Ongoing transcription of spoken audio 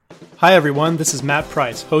Hi everyone, this is Matt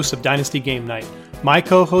Price, host of Dynasty Game Night. My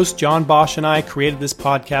co-host John Bosch and I created this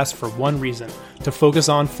podcast for one reason, to focus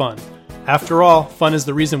on fun. After all, fun is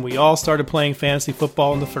the reason we all started playing fantasy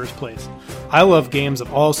football in the first place. I love games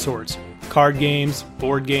of all sorts, card games,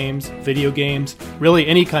 board games, video games, really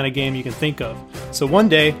any kind of game you can think of. So one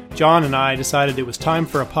day, John and I decided it was time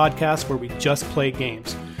for a podcast where we just play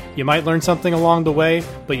games. You might learn something along the way,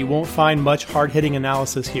 but you won't find much hard-hitting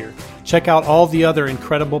analysis here. Check out all the other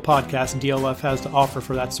incredible podcasts DLF has to offer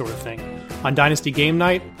for that sort of thing. On Dynasty Game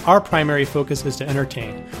Night, our primary focus is to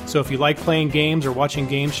entertain. So if you like playing games or watching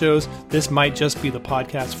game shows, this might just be the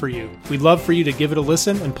podcast for you. We'd love for you to give it a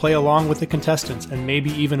listen and play along with the contestants and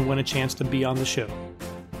maybe even win a chance to be on the show.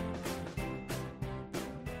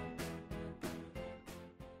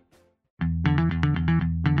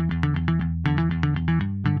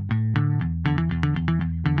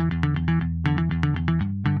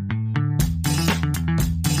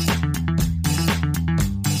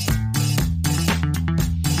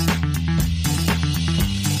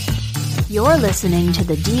 You're listening to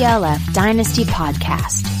the DLF Dynasty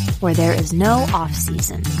Podcast, where there is no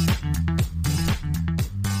off-season.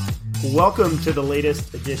 Welcome to the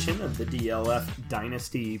latest edition of the DLF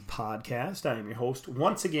Dynasty Podcast. I am your host,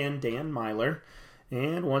 once again, Dan Myler.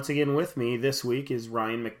 And once again with me this week is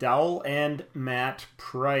Ryan McDowell and Matt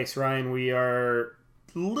Price. Ryan, we are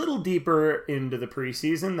a little deeper into the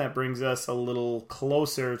preseason. That brings us a little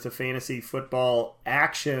closer to fantasy football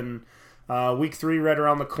action. Week 3 right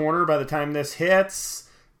around the corner. By the time this hits,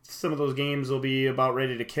 some of those games will be about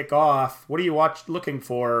ready to kick off. What are you looking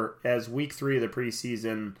for as Week 3 of the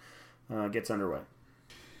preseason gets underway?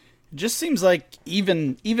 It just seems like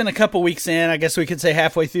even a couple weeks in, I guess we could say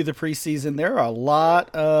halfway through the preseason, there are a lot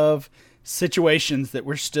of situations that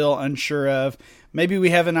we're still unsure of. Maybe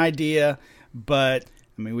we have an idea, but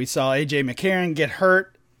I mean, we saw A.J. McCarron get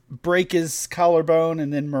hurt, break his collarbone,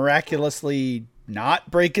 and then miraculously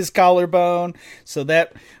not break his collarbone. So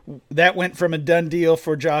that went from a done deal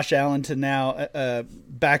for Josh Allen to now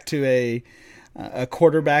back to a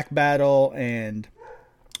quarterback battle and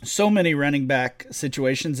so many running back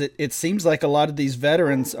situations. It seems like a lot of these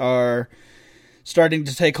veterans are starting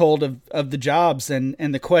to take hold of the jobs, and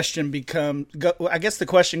the question I guess the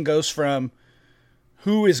question goes from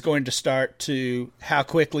who is going to start to how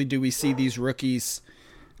quickly do we see these rookies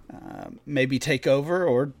maybe take over,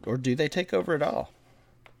 or do they take over at all?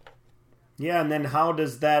 Yeah, and then how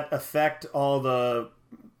does that affect all the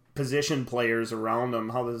position players around them?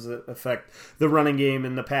 How does it affect the running game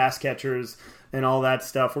and the pass catchers and all that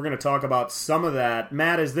stuff? We're going to talk about some of that.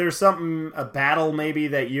 Matt, is there a battle maybe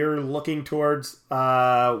that you're looking towards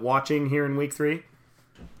watching here in Week 3?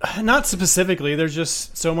 Not specifically. There's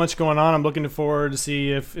just so much going on. I'm looking forward to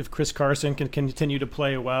see if Chris Carson can continue to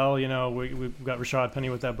play well. You know, we've got Rashad Penny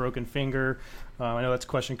with that broken finger. I know that's a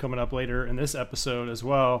question coming up later in this episode as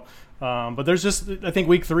well. But there's just, I think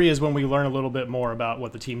Week 3 is when we learn a little bit more about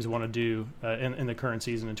what the teams want to do in the current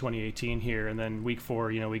season in 2018 here. And then Week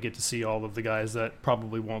 4, you know, we get to see all of the guys that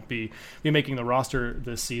probably won't be making the roster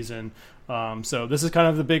this season. So this is kind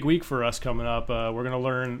of the big week for us coming up. We're going to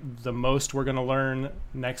learn the most we're going to learn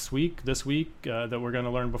this week, that we're going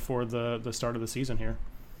to learn before the start of the season here.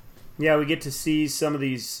 Yeah, we get to see some of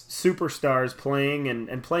these superstars playing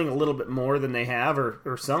and playing a little bit more than they have,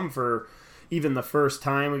 or some for even the first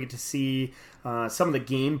time. We get to see some of the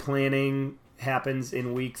game planning happens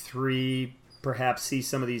in Week 3, perhaps see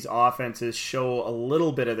some of these offenses show a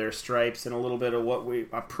little bit of their stripes and a little bit of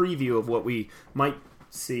a preview of what we might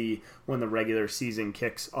see when the regular season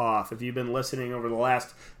kicks off. If you've been listening over the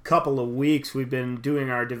last couple of weeks, we've been doing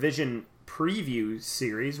our division preview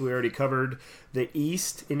series. We already covered the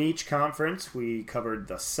East in each conference. We covered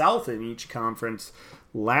the South in each conference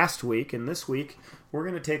last week, and this week we're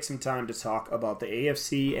going to take some time to talk about the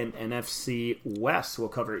AFC and NFC West. We'll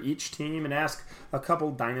cover each team and ask a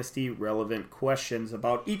couple Dynasty relevant questions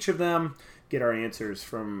about each of them, get our answers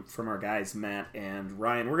from our guys Matt and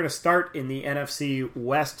Ryan. We're going to start in the NFC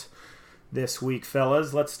West this week,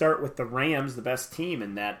 fellas. Let's start with the Rams, the best team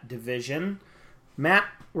in that division. Matt,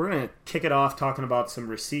 we're going to kick it off talking about some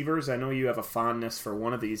receivers. I know you have a fondness for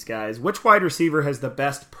one of these guys. Which wide receiver has the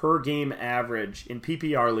best per-game average in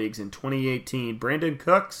PPR leagues in 2018? Brandon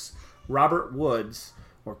Cooks, Robert Woods,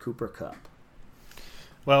 or Cooper Kupp?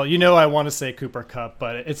 Well, you know I want to say Cooper Kupp,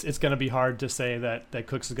 but it's going to be hard to say that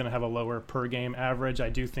Cooks is going to have a lower per-game average. I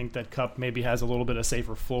do think that Kupp maybe has a little bit of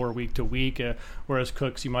safer floor week to week, whereas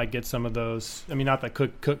Cooks, you might get some of those. I mean, not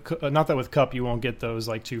that with Kupp you won't get those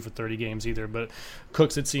like 2 for 30 games either, but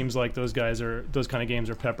Cooks, it seems like those kind of games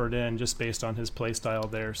are peppered in just based on his play style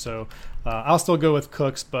there. So I'll still go with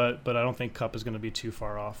Cooks, but I don't think Kupp is going to be too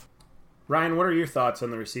far off. Ryan, what are your thoughts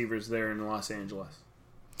on the receivers there in Los Angeles?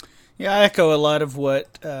 Yeah, I echo a lot of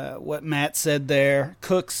what Matt said there.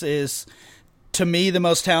 Cooks is, to me, the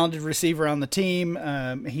most talented receiver on the team.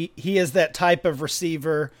 He is that type of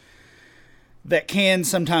receiver that can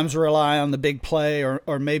sometimes rely on the big play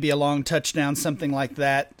or maybe a long touchdown, something like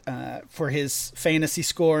that, for his fantasy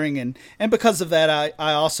scoring. And because of that,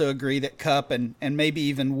 I also agree that Kupp and maybe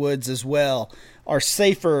even Woods as well are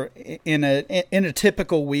safer in a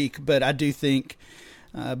typical week. But I do think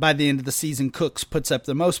by the end of the season, Cooks puts up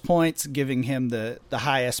the most points, giving him the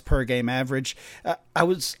highest per game average. I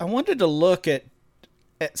wanted to look at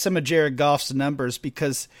some of Jared Goff's numbers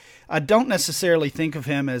because I don't necessarily think of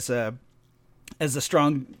him as a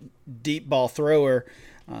strong deep ball thrower,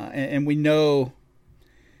 and we know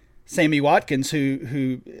Sammy Watkins,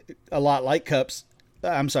 who a lot like Cooks,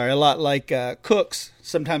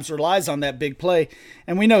 sometimes relies on that big play,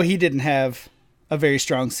 and we know he didn't have a very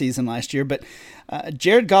strong season last year. But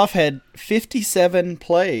Jared Goff had 57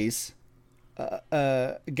 plays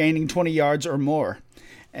gaining 20 yards or more.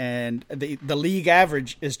 And the league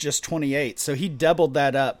average is just 28. So he doubled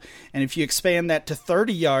that up. And if you expand that to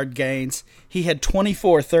 30-yard gains, he had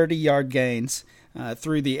 24 30-yard gains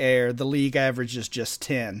through the air. The league average is just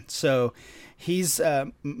 10. So he's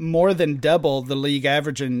more than double the league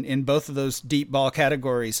average in both of those deep ball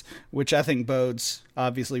categories, which I think bodes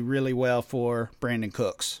obviously really well for Brandon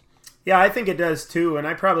Cooks. Yeah, I think it does too. And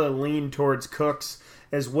I probably lean towards Cooks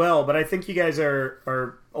as well. But I think you guys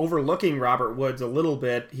are overlooking Robert Woods a little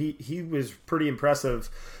bit. He was pretty impressive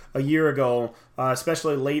a year ago,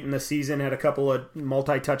 especially late in the season. Had a couple of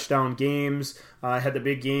multi-touchdown games, had the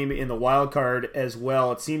big game in the wild card as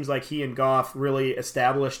well. It seems like he and Goff really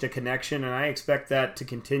established a connection, and I expect that to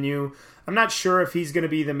continue. I'm not sure if he's going to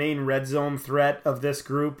be the main red zone threat of this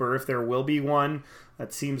group or if there will be one.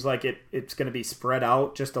 It seems like it's going to be spread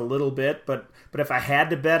out just a little bit, but if I had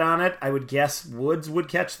to bet on it, I would guess Woods would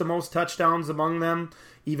catch the most touchdowns among them,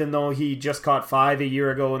 even though he just caught 5 a year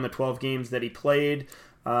ago in the 12 games that he played.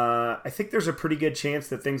 I think there's a pretty good chance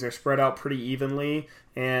that things are spread out pretty evenly,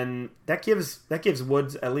 and that gives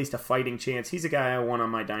Woods at least a fighting chance. He's a guy I want on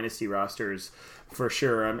my Dynasty rosters for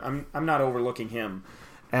sure. I'm not overlooking him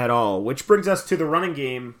at all, which brings us to the running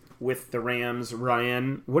game with the Rams.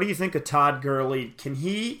 Ryan, what do you think of Todd Gurley? Can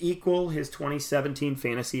he equal his 2017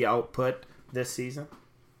 fantasy output this season?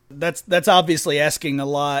 That's obviously asking a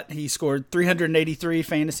lot. He scored 383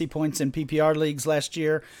 fantasy points in PPR leagues last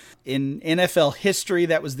year. In NFL history,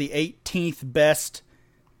 that was the 18th best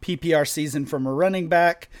PPR season from a running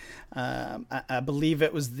back. I believe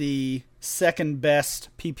it was the second best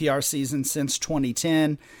PPR season since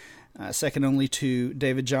 2010. Second only to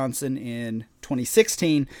David Johnson in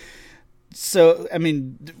 2016. So, I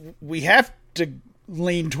mean, we have to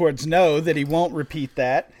lean towards no, that he won't repeat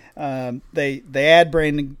that. They add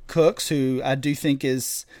Brandon Cooks, who I do think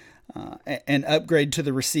is an upgrade to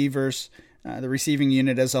the receivers, the receiving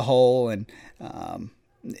unit as a whole. And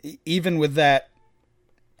even with that,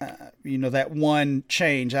 that one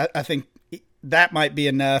change, I think that might be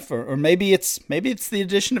enough, or maybe it's the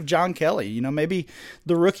addition of John Kelly. Maybe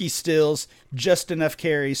the rookie steals just enough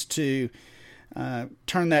carries to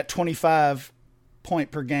turn that 25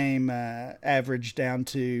 point per game average down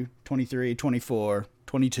to 23, 24,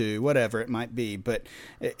 22, whatever it might be. But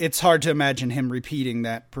it's hard to imagine him repeating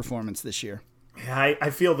that performance this year. Yeah, I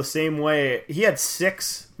feel the same way. He had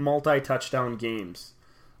 6 multi-touchdown games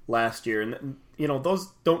last year, and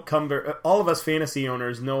those don't come very. All of us fantasy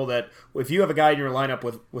owners know that if you have a guy in your lineup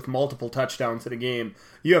with multiple touchdowns in a game,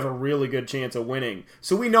 you have a really good chance of winning.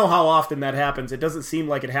 So we know how often that happens. It doesn't seem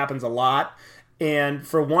like it happens a lot, and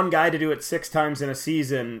for one guy to do it 6 times in a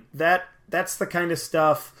season, that's the kind of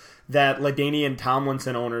stuff that LaDainian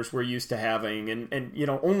Tomlinson owners were used to having, and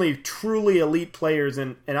only truly elite players,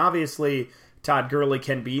 and obviously Todd Gurley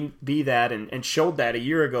can be that and showed that a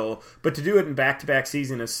year ago, but to do it in back-to-back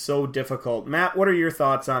season is so difficult. Matt, what are your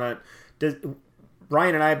thoughts on it?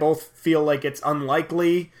 Ryan and I both feel like it's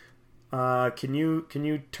unlikely. Can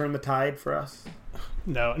you turn the tide for us?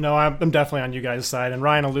 No, I'm definitely on you guys' side, and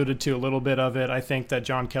Ryan alluded to a little bit of it. I think that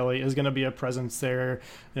John Kelly is going to be a presence there.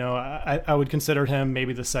 I would consider him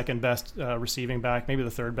maybe the second best receiving back, maybe the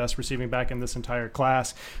third best receiving back in this entire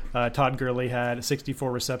class. Todd Gurley had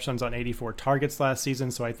 64 receptions on 84 targets last season,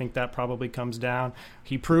 so I think that probably comes down.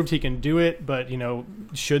 He proved he can do it, but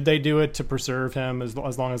should they do it to preserve him as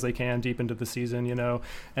long as they can deep into the season?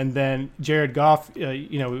 And then Jared Goff,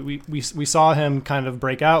 we saw him kind of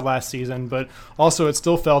break out last season, but also it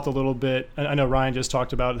still felt a little bit. I know Ryan just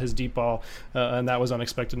talked about his deep ball, and that was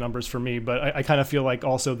unexpected numbers for me. But I kind of feel like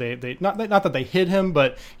also they not that they hit him,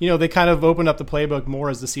 but they kind of opened up the playbook more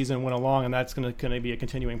as the season went along, and that's going to be a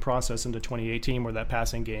continuing process into 2018 where that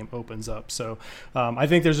passing game opens up. So I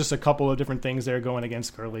think there's just a couple of different things there going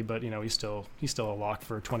against Gurley, but he's still a lock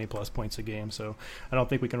for 20 plus points a game. So I don't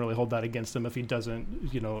think we can really hold that against him if he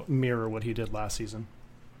doesn't mirror what he did last season.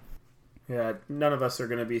 Yeah, none of us are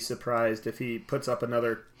going to be surprised if he puts up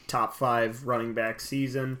another top 5 running back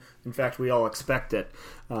season. In fact, we all expect it,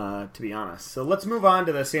 to be honest. So let's move on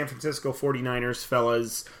to the San Francisco 49ers,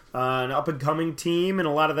 fellas. An up-and-coming team, and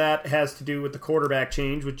a lot of that has to do with the quarterback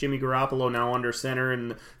change with Jimmy Garoppolo now under center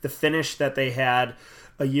and the finish that they had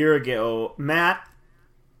a year ago. Matt,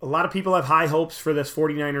 a lot of people have high hopes for this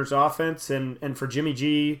 49ers offense and for Jimmy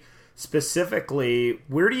G specifically.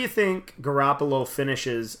 Where do you think Garoppolo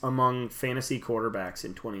finishes among fantasy quarterbacks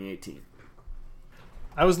in 2018?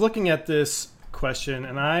 I was looking at this question,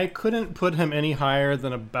 and I couldn't put him any higher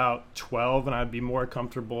than about 12, and I'd be more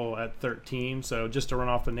comfortable at 13. So just to run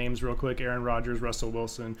off the names real quick: Aaron Rodgers, Russell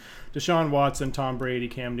Wilson, Deshaun Watson, Tom Brady,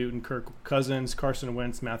 Cam Newton, Kirk Cousins, Carson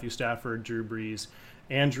Wentz, Matthew Stafford, Drew Brees,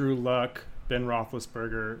 Andrew Luck, Ben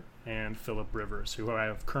Roethlisberger, and Phillip Rivers, who I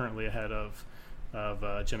have currently ahead of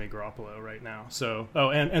Jimmy Garoppolo right now. So,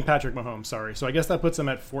 and Patrick Mahomes, sorry. So I guess that puts him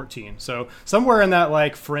at 14. So somewhere in that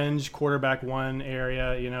like fringe quarterback 1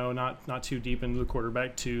 area, not too deep into the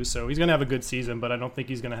quarterback 2. So he's going to have a good season, but I don't think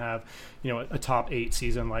he's going to have, a top 8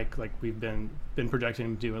 season like we've been projecting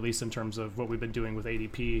him to do, at least in terms of what we've been doing with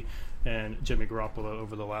ADP and Jimmy Garoppolo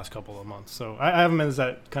over the last couple of months. So I have him as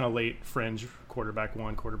that kind of late fringe quarterback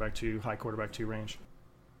 1, quarterback 2, high quarterback 2 range.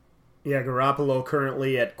 Yeah, Garoppolo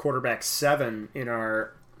currently at quarterback 7 in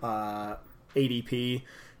our ADP.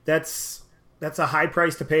 That's a high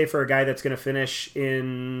price to pay for a guy that's going to finish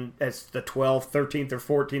in as the 12th, 13th,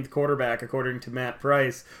 or 14th quarterback, according to Matt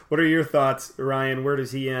Price. What are your thoughts, Ryan? Where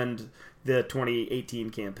does he end the 2018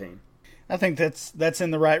 campaign? I think that's in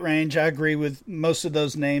the right range. I agree with most of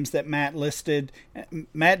those names that Matt listed.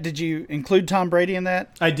 Matt, did you include Tom Brady in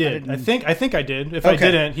that? I did. I think I did. If okay. I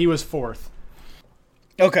didn't, he was 4th.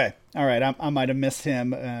 Okay. All right. I might have missed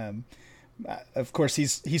him. Of course,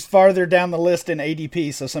 he's farther down the list in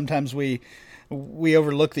ADP, so sometimes we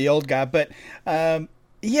overlook the old guy. But,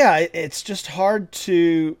 it's just hard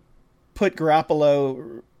to put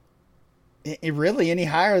Garoppolo really any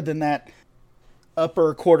higher than that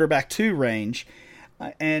upper quarterback 2 range.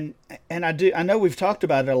 And I know we've talked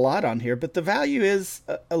about it a lot on here, but the value is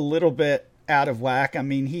a little bit out of whack. I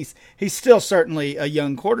mean, he's still certainly a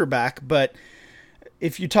young quarterback, but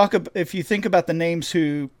if you think about the names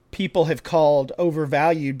who people have called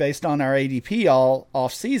overvalued based on our ADP all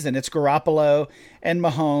off season, it's Garoppolo and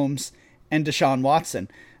Mahomes and Deshaun Watson.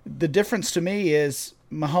 The difference to me is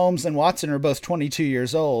Mahomes and Watson are both 22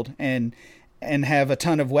 years old and have a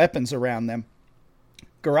ton of weapons around them.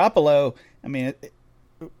 Garoppolo, I mean,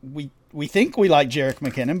 we think we like Jerick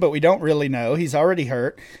McKinnon, but we don't really know. He's already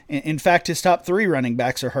hurt. In fact, his top 3 running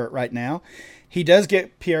backs are hurt right now. He does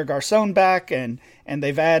get Pierre Garçon back, and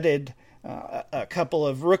they've added a couple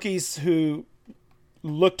of rookies who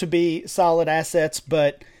look to be solid assets.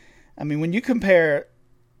 But, I mean, when you compare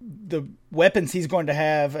the weapons he's going to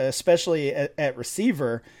have, especially at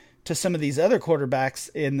receiver, to some of these other quarterbacks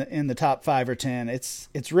in the top 5 or 10,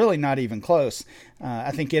 it's really not even close.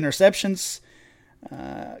 I think interceptions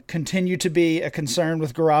continue to be a concern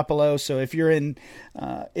with Garoppolo. So if you're in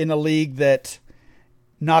a league that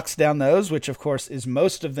knocks down those, which of course is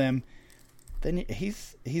most of them, then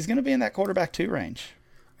he's going to be in that quarterback 2 range.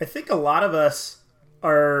 I think a lot of us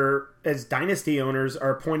are, as dynasty owners,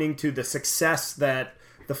 are pointing to the success that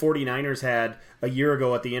the 49ers had a year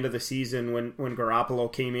ago at the end of the season when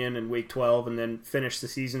Garoppolo came in week 12 and then finished the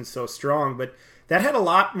season so strong. But that had a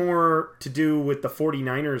lot more to do with the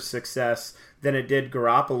 49ers' success than it did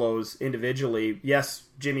Garoppolo's individually. Yes,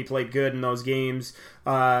 Jimmy played good in those games.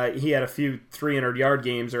 He had a few 300-yard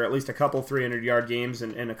games, or at least a couple 300-yard games,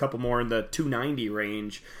 and a couple more in the 290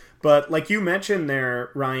 range. But like you mentioned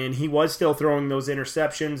there, Ryan, he was still throwing those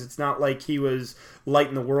interceptions. It's not like he was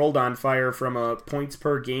lighting the world on fire from a points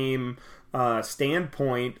per game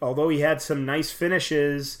standpoint. Although he had some nice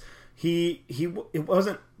finishes, they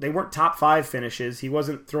weren't top 5 finishes. He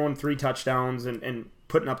wasn't throwing 3 touchdowns and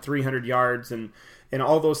putting up 300 yards and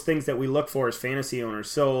all those things that we look for as fantasy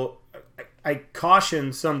owners. So I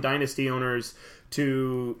caution some dynasty owners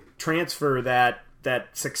to transfer that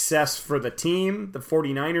success for the team, the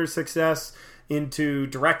 49ers success,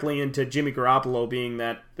 directly into Jimmy Garoppolo being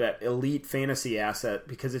that elite fantasy asset,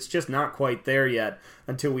 because it's just not quite there yet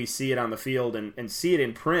until we see it on the field and see it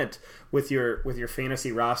in print with your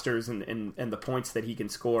fantasy rosters and the points that he can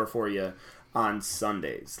score for you on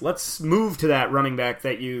Sundays. Let's move to that running back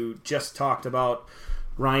that you just talked about,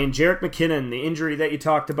 Ryan. Jerick McKinnon, the injury that you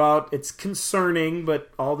talked about, it's concerning,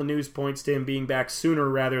 but all the news points to him being back sooner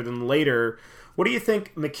rather than later. What do you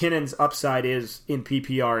think McKinnon's upside is in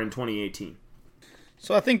PPR in 2018?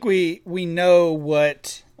 So I think we know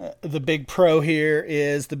what the big pro here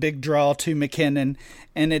is, the big draw to McKinnon,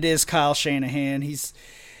 and it is Kyle Shanahan. He's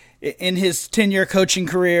in his 10-year coaching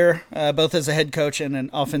career, both as a head coach and an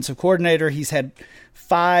offensive coordinator, he's had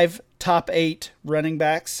 5 top 8 running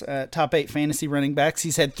backs, top 8 fantasy running backs.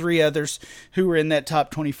 He's had 3 others who were in that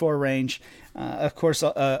top 24 range. Of course,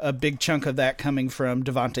 a big chunk of that coming from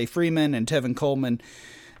Devontae Freeman and Tevin Coleman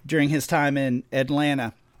during his time in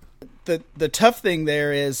Atlanta. The tough thing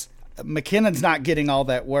there is McKinnon's not getting all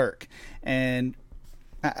that work. And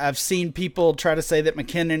I've seen people try to say that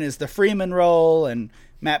McKinnon is the Freeman role and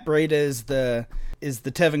Matt Breida is the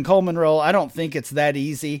Tevin Coleman role. I don't think it's that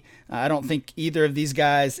easy. I don't think either of these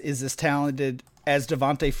guys is as talented as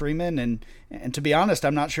Devontae Freeman, and to be honest,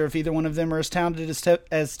 I'm not sure if either one of them are as talented as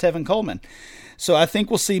Tevin Coleman. So I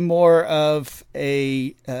think we'll see more of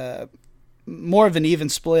an even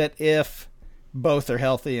split if both are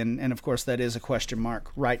healthy, and of course that is a question mark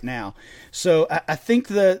right now. So I think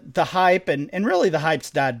the hype, and really the hype's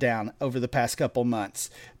died down over the past couple months,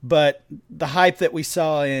 but the hype that we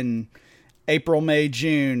saw in April, May,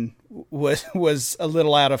 June was a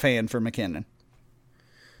little out of hand for McKinnon.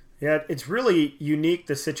 Yeah, it's really unique,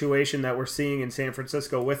 the situation that we're seeing in San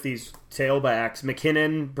Francisco with these tailbacks.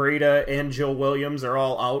 McKinnon, Breida, and Joe Williams are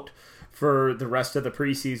all out for the rest of the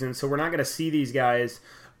preseason, so we're not going to see these guys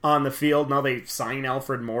on the field. Now they sign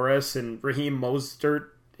Alfred Morris, and Raheem Mostert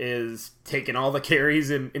is taking all the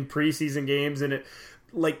carries in preseason games, and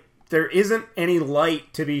there isn't any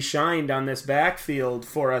light to be shined on this backfield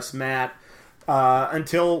for us, Matt,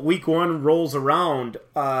 until week 1 rolls around.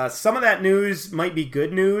 Some of that news might be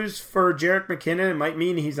good news for Jerick McKinnon. It might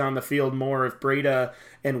mean he's on the field more if Breida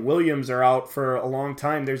and Williams are out for a long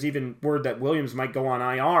time. There's even word that Williams might go on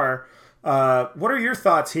IR. What are your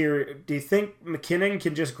thoughts here? Do you think McKinnon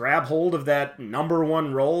can just grab hold of that number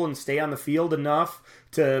 1 role and stay on the field enough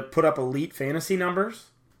to put up elite fantasy numbers?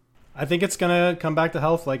 I think it's going to come back to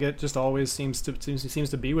health, like it just always seems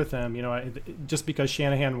to be with him. You know, just because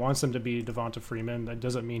Shanahan wants him to be Devonta Freeman, that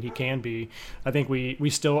doesn't mean he can be. I think we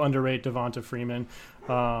still underrate Devonta Freeman.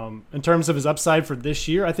 In terms of his upside for this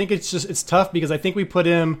year, I think it's tough because I think we put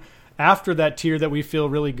him after that tier that we feel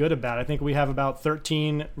really good about. I think we have about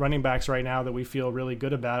 13 running backs right now that we feel really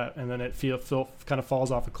good about, and then it kind of falls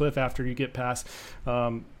off a cliff after you get past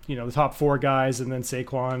the top 4 guys, and then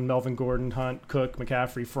Saquon, Melvin Gordon, Hunt, Cook,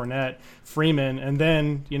 McCaffrey, Fournette, Freeman, and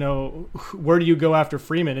then where do you go after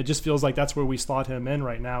Freeman? It just feels like that's where we slot him in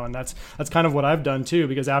right now, and that's kind of what I've done too,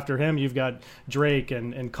 because after him you've got Drake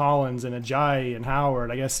and Collins and Ajayi and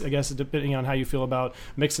Howard. I guess depending on how you feel about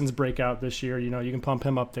Mixon's breakout this year, you can pump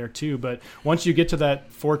him up there too. But once you get to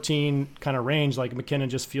that 14 kind of range, like McKinnon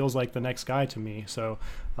just feels like the next guy to me. So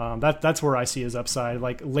that's where I see his upside,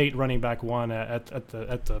 like late running back 1 at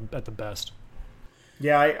the best.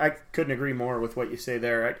 Yeah, I couldn't agree more with what you say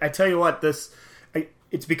there. I tell you what,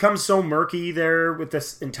 it's become so murky there with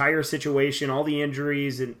this entire situation, all the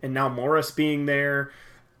injuries, and now Morris being there.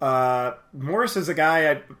 Morris is a guy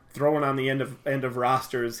I'd throw on the end of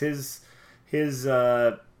rosters. His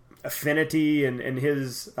affinity and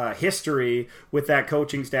his history with that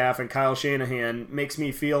coaching staff and Kyle Shanahan makes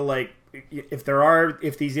me feel like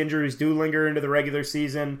if these injuries do linger into the regular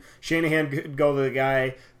season, Shanahan could go to the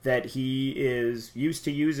guy that he is used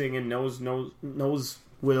to using and knows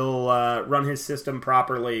will run his system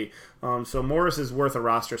properly. So Morris is worth a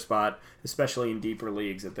roster spot, especially in deeper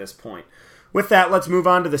leagues at this point. With that, let's move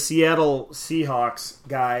on to the Seattle Seahawks,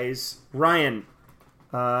 guys. Ryan,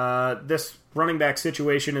 this running back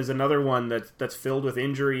situation is another one that's filled with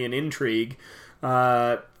injury and intrigue.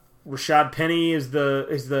 Rashad Penny is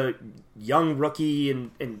the young rookie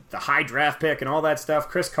and the high draft pick and all that stuff.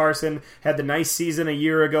 Chris Carson had the nice season a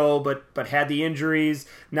year ago, but had the injuries.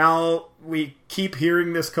 Now we keep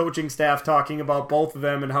hearing this coaching staff talking about both of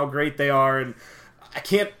them and how great they are, and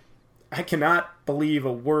I cannot believe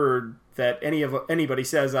a word that anybody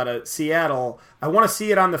says out of Seattle. I want to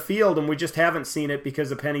see it on the field, and we just haven't seen it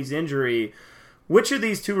because of Penny's injury. Which of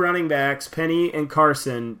these 2 running backs, Penny and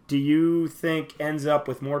Carson, do you think ends up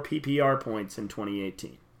with more PPR points in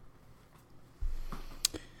 2018?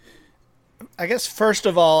 I guess first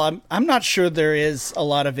of all, I'm not sure there is a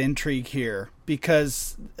lot of intrigue here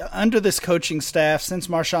because under this coaching staff, since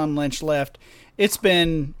Marshawn Lynch left, it's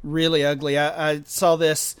been really ugly. I saw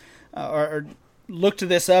this or looked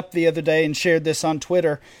this up the other day and shared this on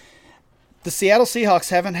Twitter. The Seattle Seahawks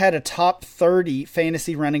haven't had a top 30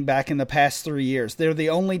 fantasy running back in the past 3 years. They're the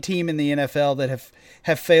only team in the NFL that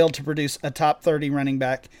have failed to produce a top 30 running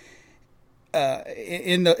back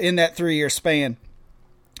in that 3-year span.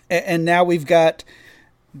 And now we've got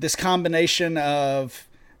this combination of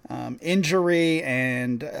injury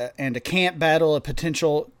and a camp battle, a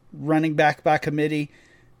potential running back by committee.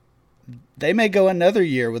 They may go another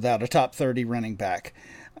year without a top 30 running back.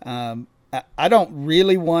 I don't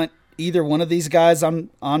really want either one of these guys on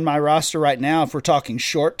my roster right now. If we're talking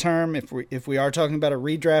short term, if we are talking about a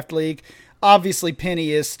redraft league, obviously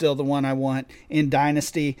Penny is still the one I want in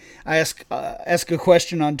Dynasty. I asked a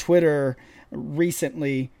question on Twitter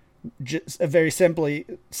recently, just very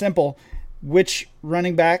simple. Which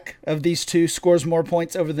running back of these two scores more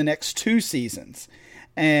points over the next 2 seasons?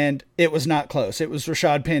 And it was not close. It was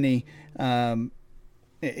Rashad Penny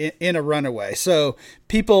in a runaway. So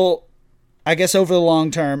people, I guess over the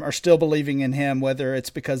long term, are still believing in him, whether it's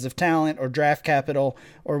because of talent or draft capital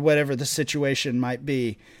or whatever the situation might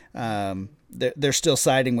be. They're still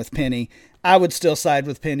siding with Penny. I would still side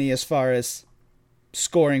with Penny as far as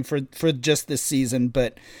scoring for just this season,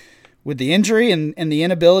 but with the injury and the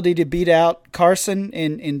inability to beat out Carson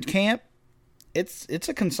in camp, it's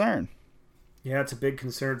a concern. Yeah, it's a big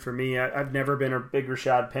concern for me. I've never been a big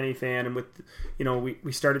Rashad Penny fan, and with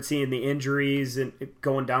we started seeing the injuries and it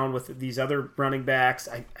going down with these other running backs,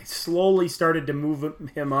 I slowly started to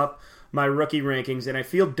move him up my rookie rankings, and I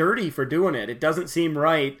feel dirty for doing it. It doesn't seem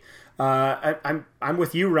right. I'm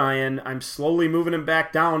with you, Ryan. I'm slowly moving him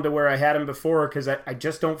back down to where I had him before because I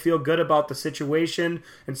just don't feel good about the situation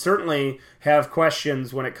and certainly have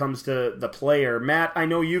questions when it comes to the player. Matt, I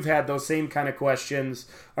know you've had those same kind of questions.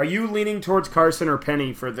 Are you leaning towards Carson or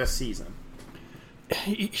Penny for this season?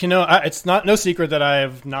 It's no secret that I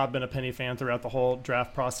have not been a Penny fan throughout the whole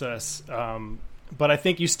draft process. But I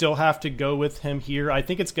think you still have to go with him here. I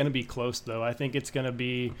think it's going to be close, though. I think it's going to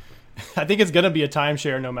be a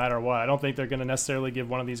timeshare no matter what. I don't think they're going to necessarily give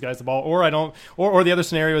one of these guys the ball, or the other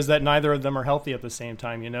scenario is that neither of them are healthy at the same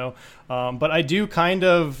time. But I do kind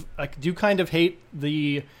of hate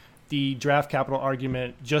the draft capital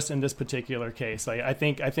argument just in this particular case. I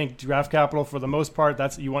think draft capital for the most part,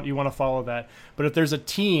 that's you want to follow that. But if there's a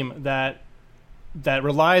team that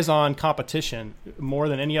relies on competition more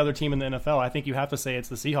than any other team in the NFL, I think you have to say it's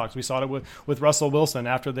the Seahawks. We saw it with Russell Wilson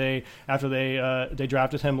after they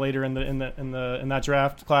drafted him later in that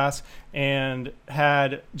draft class and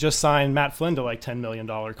had just signed Matt Flynn to like $10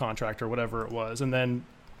 million contract or whatever it was, and then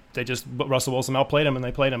Russell Wilson outplayed him and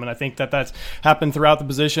they played him. And I think that's happened throughout the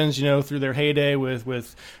positions, through their heyday with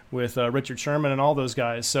Richard Sherman and all those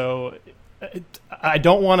guys. So I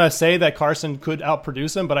don't want to say that Carson could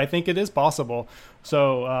outproduce him, but I think it is possible.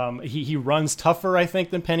 So he runs tougher, I think,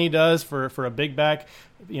 than Penny does for a big back.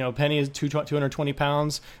 Penny is 220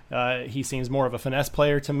 pounds. He seems more of a finesse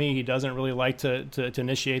player to me. He doesn't really like to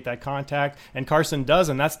initiate that contact, and Carson does,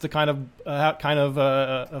 and that's the kind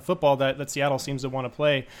of football that Seattle seems to want to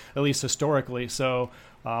play, at least historically. So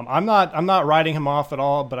I'm not writing him off at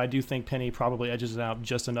all, but I do think Penny probably edges it out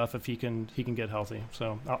just enough if he can get healthy.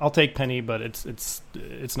 So I'll take Penny, but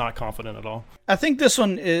it's not confident at all. I think this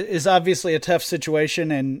one is obviously a tough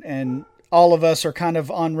situation, and all of us are kind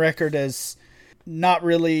of on record as not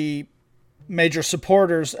really major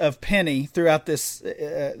supporters of Penny throughout this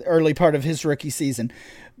early part of his rookie season.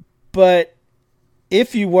 But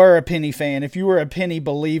if you were a Penny fan, if you were a Penny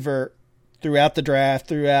believer throughout the draft,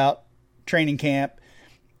 throughout training camp,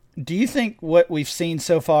 do you think what we've seen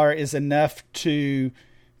so far is enough to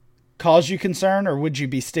cause you concern, or would you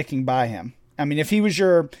be sticking by him? I mean, if he was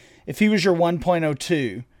your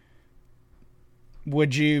 1.02,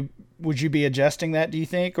 would you be adjusting that, do you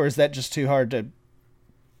think, or is that just too hard to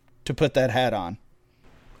put that hat on?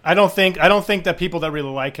 I don't think that people that really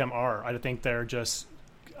like him are. I think they're just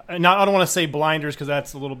I don't want to say blinders because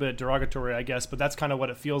that's a little bit derogatory, I guess, but that's kind of what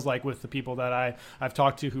it feels like with the people that I've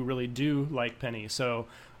talked to who really do like Penny. So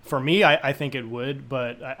for me, I think it would,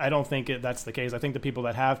 but I don't think that's the case. I think the people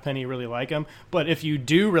that have Penny really like him. But if you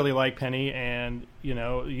do really like Penny and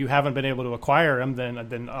you haven't been able to acquire him,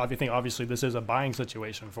 then I think obviously this is a buying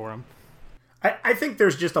situation for him. I think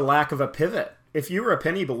there's just a lack of a pivot. If you were a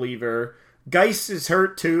Penny believer, Geis is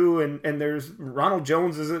hurt too, and there's Ronald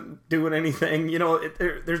Jones isn't doing anything.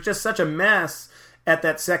 There's just such a mess at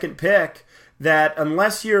that second pick that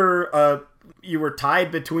unless you were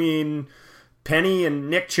tied between Penny and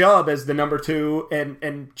Nick Chubb as the number 2,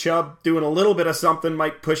 and Chubb doing a little bit of something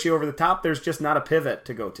might push you over the top. There's just not a pivot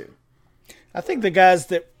to go to. I think the guys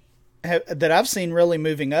that I've seen really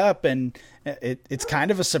moving up, and it's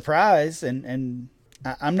kind of a surprise, and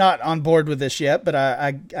I'm not on board with this yet, but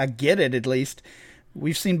I get it at least.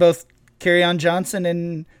 We've seen both Kerryon Johnson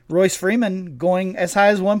and Royce Freeman going as high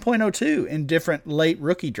as 1.02 in different late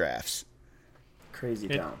rookie drafts. Crazy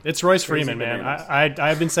town. It's Royce Freeman, man.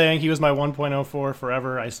 I've been saying he was my 1.04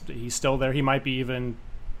 forever. He's still there. He might be even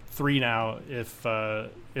 3 now if we're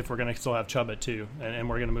going to still have Chubb at 2, and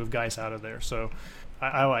we're going to move guys out of there. So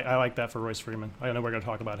I like that for Royce Freeman. I know we're going to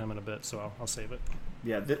talk about him in a bit, so I'll save it.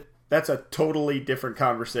 Yeah, that's a totally different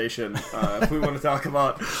conversation. If we want to talk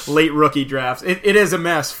about late rookie drafts, it is a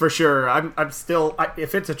mess for sure. I'm still,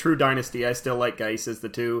 if it's a true dynasty, I still like Geis as the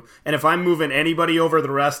 2, and if I'm moving anybody over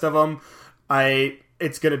the rest of them,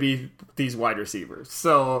 it's going to be these wide receivers.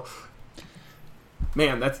 So,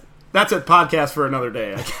 man, that's a podcast for another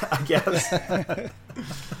day, I guess.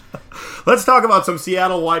 Let's talk about some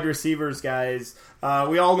Seattle wide receivers, guys.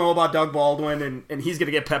 We all know about Doug Baldwin, and he's going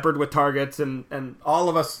to get peppered with targets, and all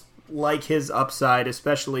of us like his upside,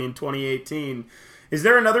 especially in 2018. Is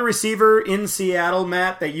there another receiver in Seattle,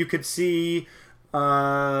 Matt, that you could see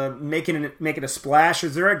making a splash?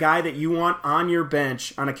 Is there a guy that you want on your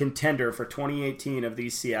bench on a contender for 2018 of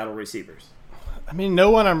these Seattle receivers? I mean, no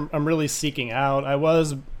one I'm really seeking out. I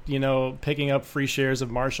was, picking up free shares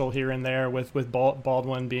of Marshall here and there with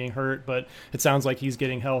Baldwin being hurt, but it sounds like he's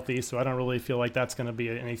getting healthy, so I don't really feel like that's going to be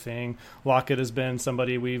anything. Lockett has been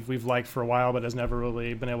somebody we've liked for a while, but has never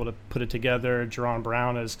really been able to put it together. Jerron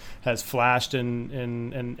Brown has flashed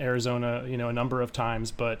in Arizona, a number of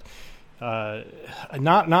times, but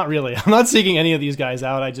not really. I'm not seeking any of these guys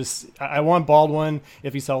out. I want Baldwin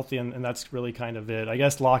if he's healthy, and that's really kind of it. I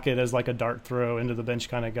guess Lockett is like a dart throw into the bench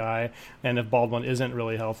kind of guy, and if Baldwin isn't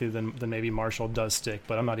really healthy, then maybe Marshall does stick,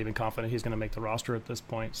 but I'm not even confident he's going to make the roster at this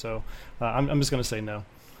point, so I'm just going to say no.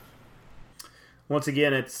 Once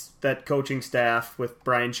again, it's that coaching staff with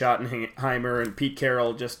Brian Schottenheimer and Pete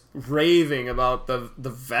Carroll just raving about the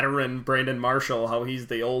veteran Brandon Marshall, how he's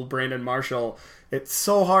the old Brandon Marshall. It's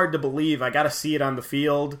so hard to believe. I got to see it on the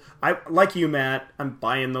field. I like you, Matt. I'm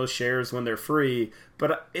buying those shares when they're free,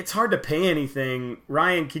 but it's hard to pay anything.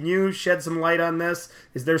 Ryan, can you shed some light on this?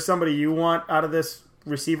 Is there somebody you want out of this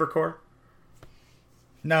receiver core?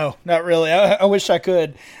 No, not really. I wish I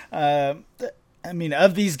could. Of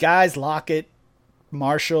these guys, Lockett,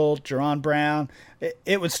 Marshall, Jerron Brown,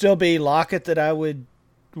 it would still be Lockett that I would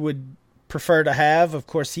prefer to have. Of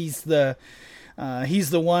course, he's the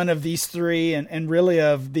one of these 3 and really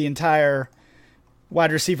of the entire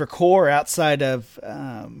wide receiver core outside of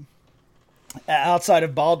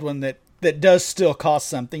Baldwin that does still cost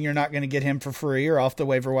something. You're not going to get him for free or off the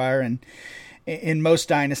waiver wire in most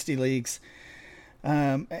dynasty leagues.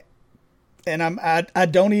 And I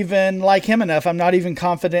don't even like him enough. I'm not even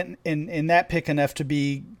confident in that pick enough to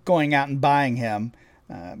be going out and buying him.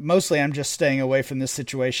 Mostly I'm just staying away from this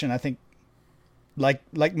situation. I think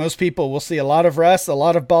like most people, we'll see a lot of Russ, a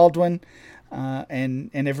lot of Baldwin,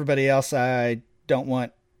 and everybody else I don't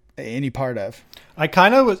want any part of. I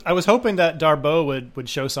was hoping that Darboh would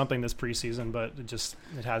show something this preseason, but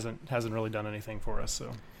it hasn't really done anything for us.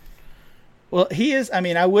 So, well, he is.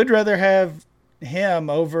 I would rather have him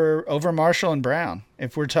over Marshall and Brown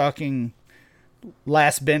if we're talking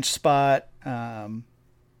last bench spot,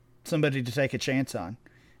 somebody to take a chance on,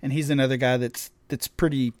 and he's another guy that's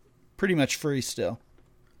pretty much free still.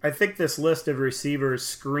 I think this list of receivers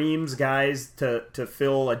screams guys to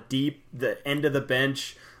fill the end of the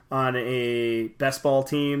bench on a best ball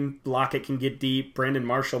team. Lockett can get deep. Brandon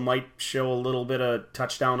Marshall might show a little bit of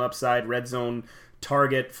touchdown upside, red zone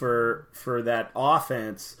target for that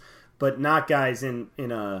offense, but not guys in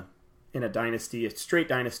a dynasty, a straight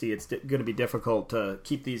dynasty. It's going to be difficult to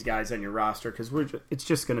keep these guys on your roster because it's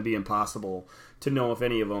just going to be impossible to know if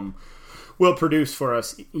any of them will produce for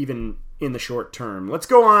us even in the short term. Let's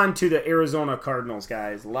go on to the Arizona Cardinals,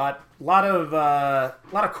 guys. A lot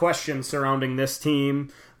of questions surrounding this team.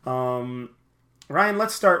 Ryan,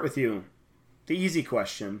 let's start with you. The easy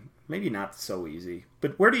question, maybe not so easy,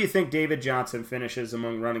 but where do you think David Johnson finishes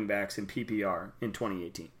among running backs in PPR in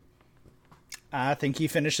 2018? I think he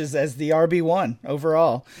finishes as the RB1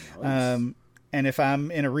 overall. Nice. And if I'm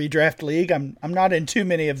in a redraft league, I'm not in too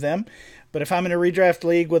many of them, but if I'm in a redraft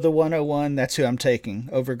league with a 101, that's who I'm taking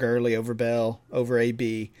over Gurley, over Bell, over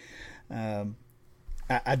AB.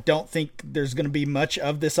 I don't think there's going to be much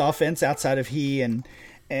of this offense outside of he and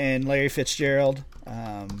Larry Fitzgerald.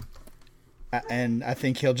 and I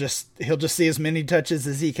think he'll just see as many touches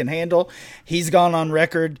as he can handle. He's gone on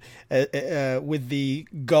record with the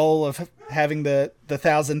goal of having the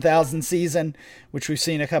 1,000 season, which we've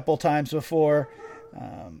seen a couple times before,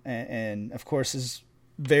 and of course is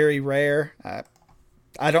very rare.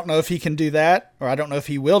 I don't know if he can do that, or I don't know if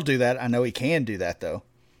he will do that. I know he can do that, though.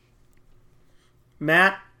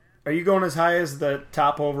 Matt, are you going as high as the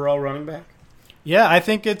top overall running back? Yeah, I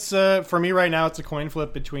think it's for me right now. It's a coin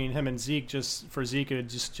flip between him and Zeke. Just for Zeke,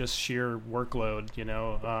 it's just sheer workload,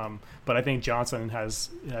 But I think Johnson has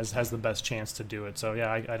the best chance to do it. So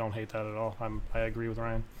yeah, I don't hate that at all. I agree with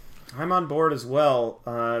Ryan. I'm on board as well.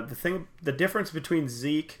 The difference between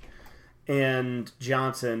Zeke and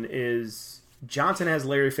Johnson is Johnson has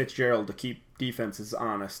Larry Fitzgerald to keep defenses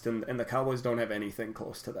honest, and the Cowboys don't have anything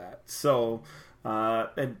close to that. So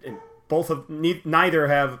and neither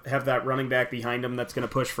have that running back behind him that's going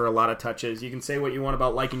to push for a lot of touches. You can say what you want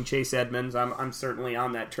about liking Chase Edmonds. I'm certainly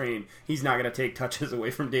on that train. He's not going to take touches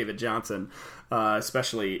away from David Johnson,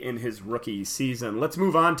 especially in his rookie season. Let's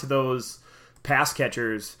move on to those pass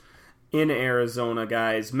catchers in Arizona,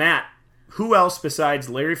 guys. Matt, who else besides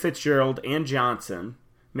Larry Fitzgerald and Johnson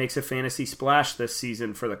makes a fantasy splash this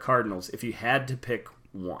season for the Cardinals if you had to pick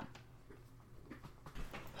one?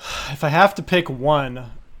 If I have to pick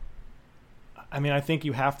one, I think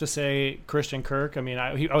you have to say Christian Kirk.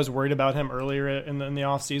 I was worried about him earlier in the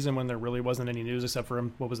offseason when there really wasn't any news except for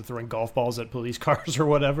him, throwing golf balls at police cars or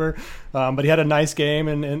whatever. But he had a nice game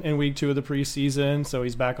in week 2 of the preseason, so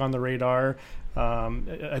he's back on the radar.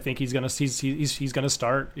 I think he's gonna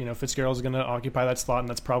start. Fitzgerald's gonna occupy that slot, and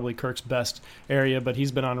that's probably Kirk's best area. But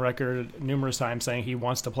he's been on record numerous times saying he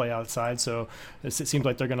wants to play outside, so it seems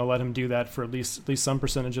like they're gonna let him do that for at least some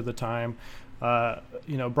percentage of the time.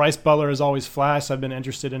 Bryce Butler has always flashed. I've been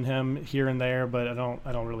interested in him here and there, but I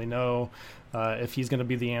don't really know if he's going to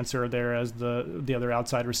be the answer there as the other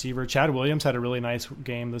outside receiver. Chad Williams had a really nice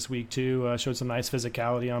game this week too. Showed some nice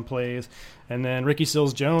physicality on plays. And then Ricky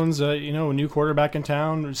Seals-Jones, a new quarterback in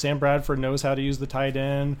town. Sam Bradford knows how to use the tight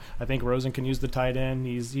end. I think Rosen can use the tight end.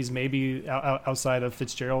 He's maybe outside of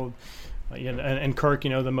Fitzgerald and Kirk,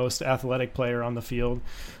 the most athletic player on the field.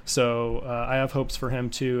 So I have hopes for him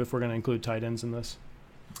too if we're going to include tight ends in this.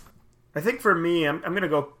 I think for me, I'm going to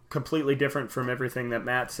go completely different from everything that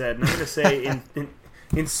Matt said. And I'm going to say in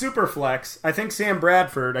Superflex, I think Sam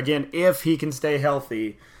Bradford, again, if he can stay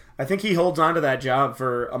healthy, I think he holds on to that job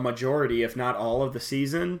for a majority, if not all of the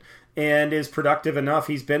season, and is productive enough.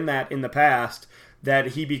 He's been that in the past, that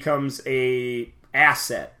he becomes a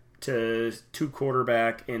asset to 2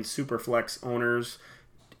 quarterback and Superflex owners.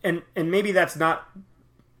 And maybe that's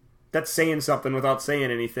saying something without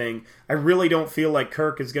saying anything. I really don't feel like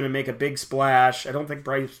Kirk is going to make a big splash. I don't think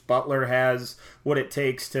Bryce Butler has what it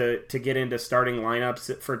takes to get into starting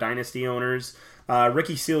lineups for Dynasty owners.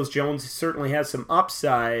 Ricky Seals-Jones certainly has some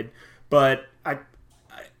upside, but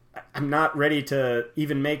I'm not ready to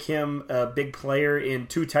even make him a big player in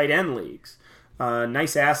 2 tight end leagues.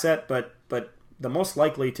 Nice asset, but the most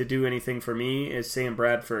likely to do anything for me is Sam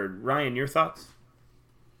Bradford. Ryan, your thoughts?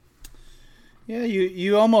 Yeah,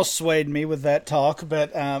 you almost swayed me with that talk,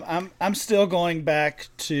 but I'm still going back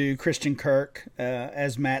to Christian Kirk.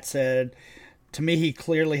 As Matt said, to me he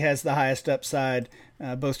clearly has the highest upside,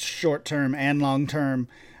 both short term and long term,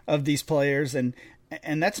 of these players, and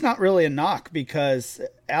that's not really a knock because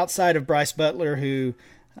outside of Bryce Butler, who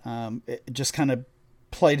just kind of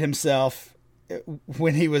played himself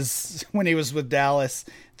when he was with Dallas,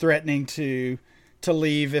 threatening to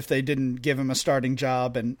leave if they didn't give him a starting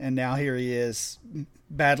job, and now here he is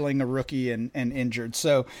battling a rookie and injured.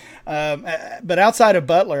 So, but outside of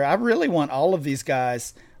Butler, I really want all of these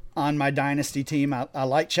guys on my Dynasty team. I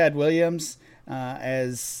like Chad Williams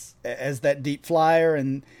as that deep flyer,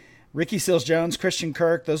 and Ricky Seals-Jones, Christian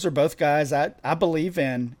Kirk, those are both guys I believe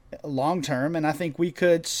in long term, and I think we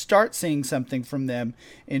could start seeing something from them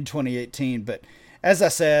in 2018. But as I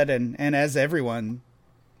said, and as everyone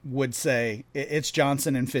would say, it's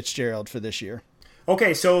Johnson and Fitzgerald for this year.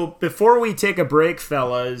 Okay, so before we take a break,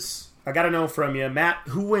 fellas, I got to know from you, Matt,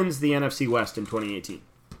 who wins the NFC West in 2018?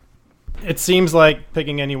 It seems like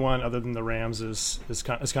picking anyone other than the Rams is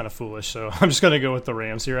kind of foolish, so I'm just going to go with the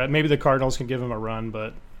Rams here. Maybe the Cardinals can give him a run,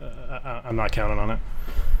 but I'm not counting on it.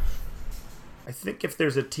 I think if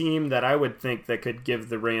there's a team that I would think that could give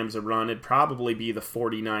the Rams a run, it'd probably be the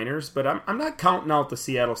 49ers, but I'm not counting out the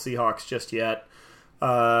Seattle Seahawks just yet.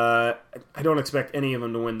 I don't expect any of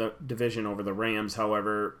them to win the division over the Rams,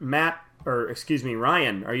 however.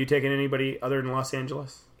 Ryan, are you taking anybody other than Los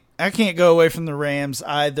Angeles? I can't go away from the Rams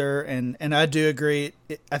either, and I do agree.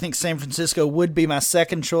 I think San Francisco would be my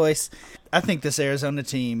second choice. I think this Arizona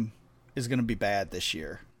team is going to be bad this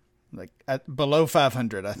year. Like below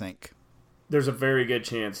 500, I think. There's a very good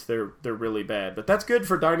chance they're really bad. But that's good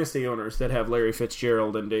for Dynasty owners that have Larry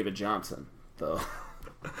Fitzgerald and David Johnson, though.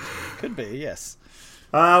 Could be, yes.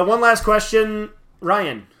 One last question.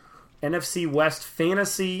 Ryan, NFC West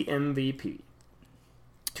Fantasy MVP.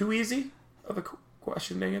 Too easy of a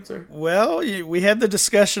question to answer? Well, we had the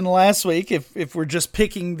discussion last week. If we're just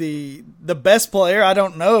picking the best player, I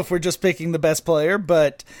don't know if we're just picking the best player,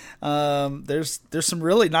 but there's some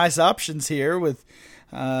really nice options here with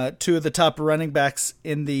two of the top running backs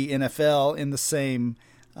in the NFL in the same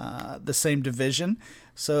division.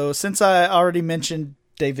 So since I already mentioned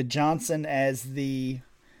David Johnson as the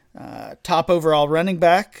top overall running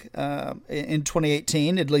back in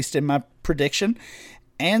 2018, at least in my prediction,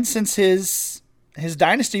 and since his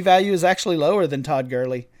dynasty value is actually lower than Todd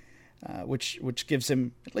Gurley, which gives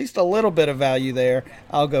him at least a little bit of value there,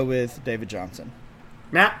 I'll go with David Johnson.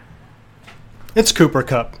 Matt? It's Cooper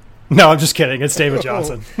Kupp. No, I'm just kidding. It's David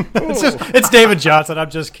Johnson. It's David Johnson. I'm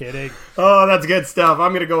just kidding. Oh, that's good stuff.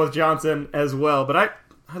 I'm going to go with Johnson as well, but I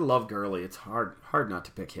love Gurley. It's hard not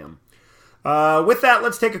to pick him. With that,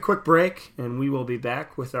 let's take a quick break, and we will be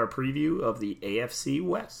back with our preview of the AFC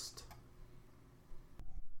West.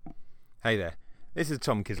 Hey there, this is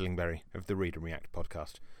Tom Kislingberry of the Read and React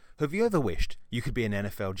podcast. Have you ever wished you could be an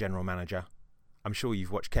NFL general manager? I'm sure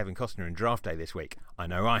you've watched Kevin Costner in Draft Day this week. I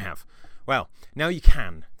know I have. Well, now you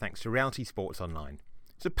can, thanks to Reality Sports Online.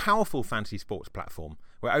 It's a powerful fantasy sports platform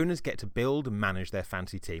where owners get to build and manage their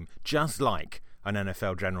fantasy team just like an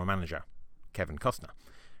NFL general manager, Kevin Costner.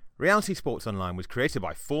 Reality Sports Online was created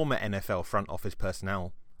by former NFL front office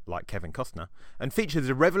personnel like Kevin Costner and features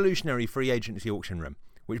a revolutionary free agency auction room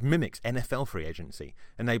which mimics NFL free agency,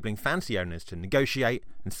 enabling fantasy owners to negotiate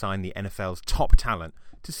and sign the NFL's top talent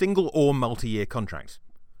to single or multi-year contracts,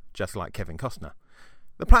 just like Kevin Costner.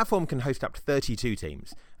 The platform can host up to 32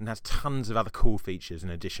 teams and has tons of other cool features in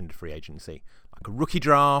addition to free agency, like a rookie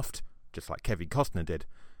draft, just like Kevin Costner did,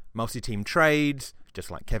 multi-team trades,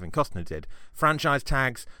 just like Kevin Costner did, franchise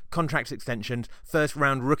tags, contract extensions,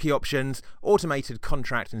 first-round rookie options, automated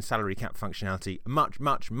contract and salary cap functionality, much,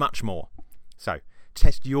 much, much more. So,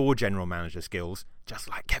 test your general manager skills, just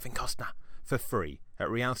like Kevin Costner, for free at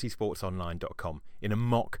realitysportsonline.com in a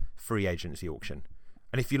mock free agency auction.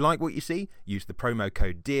 And if you like what you see, use the promo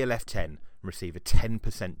code DLF10 and receive a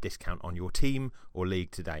 10% discount on your team or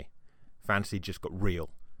league today. Fantasy just got real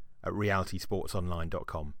at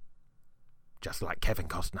realitysportsonline.com, just like Kevin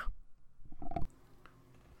Costner.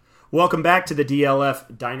 Welcome back to the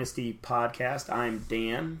DLF Dynasty podcast. I'm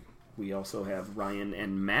Dan. We also have Ryan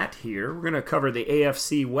and Matt here. We're going to cover the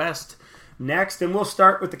AFC West next, and we'll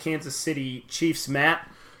start with the Kansas City Chiefs. Matt,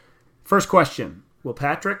 first question. Will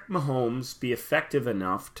Patrick Mahomes be effective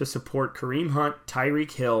enough to support Kareem Hunt,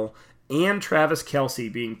 Tyreek Hill, and Travis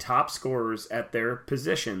Kelce being top scorers at their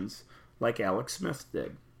positions like Alex Smith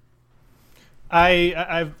did?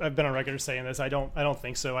 I've been on record saying this. I don't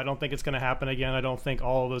think so. I don't think it's going to happen again. I don't think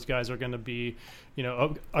all of those guys are going to be,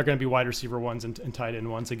 wide receiver ones and tight end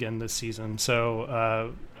ones again this season.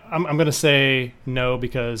 So I'm going to say no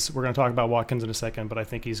because we're going to talk about Watkins in a second, but I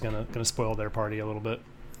think he's going to spoil their party a little bit.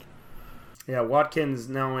 Yeah, Watkins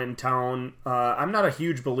now in town. I'm not a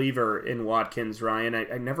huge believer in Watkins, Ryan.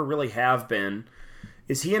 I never really have been.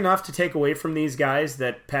 Is he enough to take away from these guys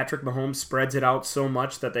that Patrick Mahomes spreads it out so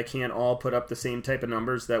much that they can't all put up the same type of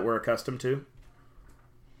numbers that we're accustomed to?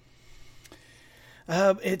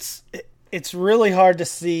 It's really hard to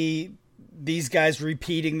see these guys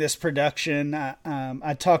repeating this production.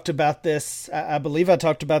 I talked about this. I believe I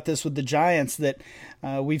talked about this with the Giants that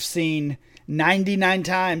we've seen 99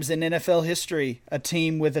 times in NFL history a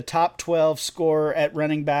team with a top 12 scorer at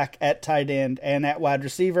running back, at tight end, and at wide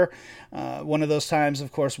receiver. One of those times,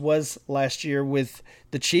 of course, was last year with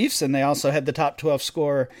the Chiefs, and they also had the top 12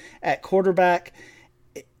 scorer at quarterback.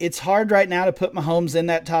 It's hard right now to put Mahomes in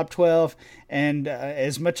that top 12, and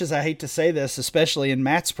as much as I hate to say this, especially in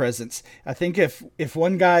Matt's presence, I think if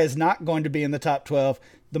one guy is not going to be in the top 12,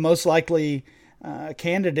 the most likely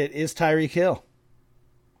candidate is Tyreek Hill.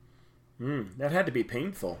 That had to be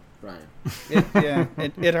painful, Ryan.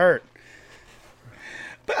 It hurt.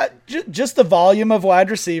 But just the volume of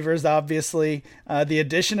wide receivers, obviously, the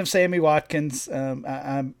addition of Sammy Watkins,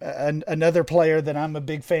 another player that I'm a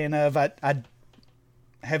big fan of. I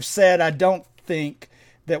have said I don't think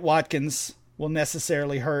that Watkins will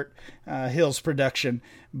necessarily hurt Hill's production,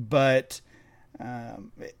 but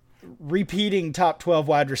repeating top 12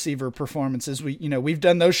 wide receiver performances, we've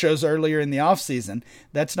done those shows earlier in the offseason.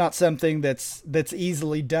 That's not something that's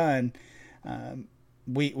easily done.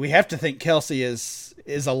 we have to think Kelsey is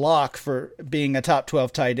a lock for being a top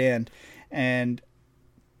 12 tight end. And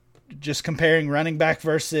just comparing running back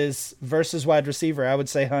versus wide receiver, I would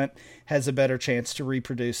say Hunt has a better chance to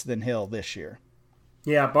reproduce than Hill this year.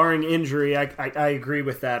 Yeah, barring injury, I agree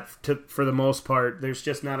with that for the most part. There's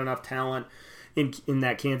just not enough talent in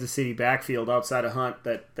that Kansas City backfield outside of Hunt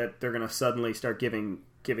that they're going to suddenly start giving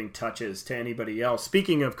touches to anybody else.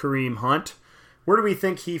 Speaking of Kareem Hunt, where do we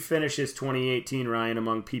think he finishes 2018, Ryan,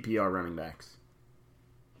 among PPR running backs?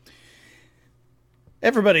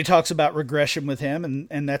 Everybody talks about regression with him,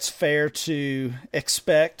 and that's fair to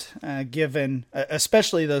expect, given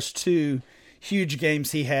especially those two huge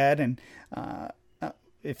games he had, and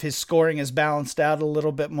if his scoring is balanced out a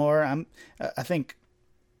little bit more, I think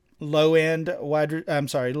low end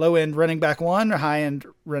running back 1 or high end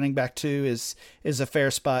running back 2 is a fair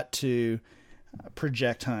spot to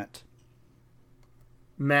project Hunt.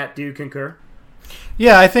 Matt, do you concur?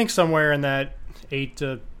 Yeah, I think somewhere in that 8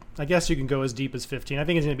 to, I guess you can go as deep as 15. I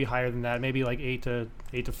think it's going to be higher than that. Maybe like 8 to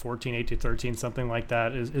 14, 8 to 13, something like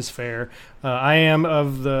that is fair. I am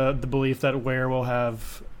of the belief that Ware will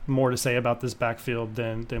have more to say about this backfield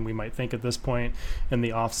than we might think at this point in the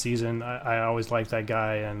offseason. I always liked that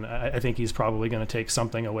guy, and I think he's probably going to take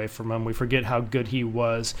something away from him. We forget how good he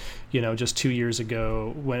was, just 2 years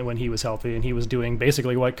ago when he was healthy, and he was doing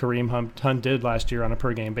basically what Kareem Hunt did last year on a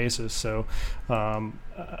per-game basis. So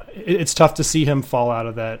it's tough to see him fall out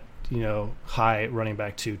of that, high running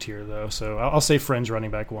back 2 tier, though. So I'll say fringe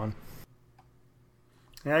running back 1.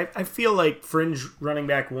 I feel like fringe running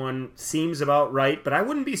back 1 seems about right, but I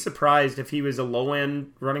wouldn't be surprised if he was a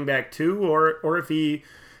low-end running back 2 or if he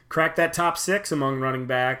cracked that top 6 among running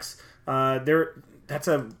backs. That's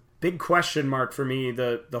a big question mark for me,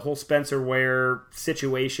 the whole Spencer Ware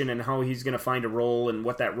situation and how he's going to find a role and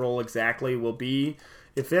what that role exactly will be.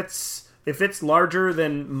 If it's larger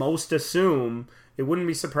than most assume, it wouldn't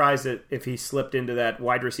be surprised if he slipped into that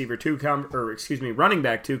wide receiver 2 running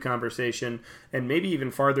back 2 conversation, and maybe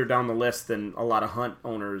even farther down the list than a lot of Hunt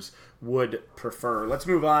owners would prefer. Let's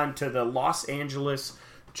move on to the Los Angeles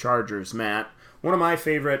Chargers, Matt. One of my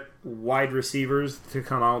favorite wide receivers to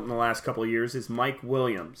come out in the last couple of years is Mike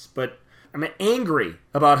Williams, but I'm angry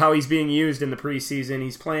about how he's being used in the preseason.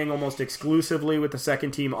 He's playing almost exclusively with the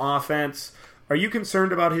second-team offense. Are you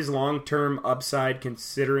concerned about his long-term upside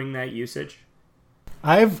considering that usage?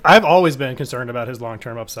 I've always been concerned about his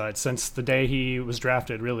long-term upside since the day he was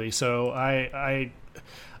drafted, really. So I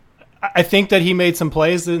think that he made some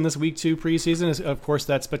plays in this week 2 preseason. Of course,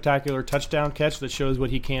 that spectacular touchdown catch that shows what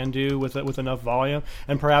he can do with enough volume.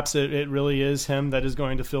 And perhaps it really is him that is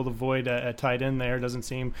going to fill the void at tight end there. It doesn't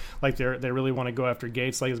seem like they really want to go after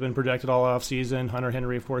Gates like has been projected all offseason. Hunter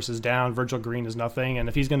Henry, of course, is down. Virgil Green is nothing. And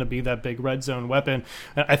if he's going to be that big red zone weapon,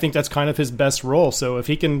 I think that's kind of his best role. So if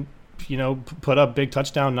he can put up big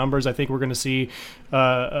touchdown numbers, I think we're going to see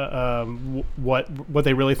what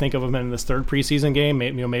they really think of him in this 3rd preseason game.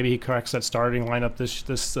 Maybe he cracks that starting lineup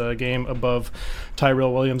this game above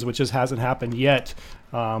Tyrell Williams, which just hasn't happened yet.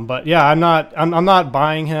 But yeah, I'm not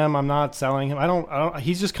buying him. I'm not selling him. I don't.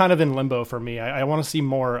 He's just kind of in limbo for me. I want to see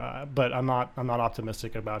more, but I'm not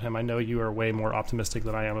optimistic about him. I know you are way more optimistic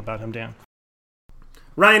than I am about him, Dan.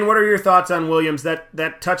 Ryan, what are your thoughts on Williams?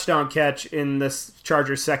 That touchdown catch in this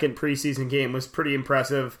Chargers' 2nd preseason game was pretty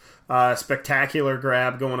impressive. Spectacular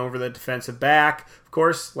grab going over the defensive back. Of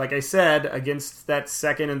course, like I said, against that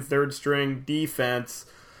 2nd and 3rd string defense.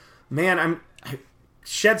 Man,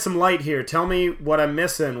 shed some light here. Tell me what I'm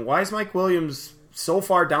missing. Why is Mike Williams so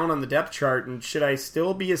far down on the depth chart, and should I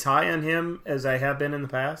still be as high on him as I have been in the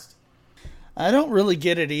past? I don't really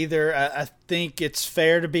get it either. I think it's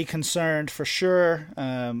fair to be concerned for sure.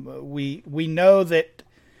 We know that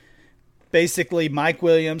basically Mike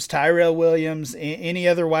Williams, Tyrell Williams, any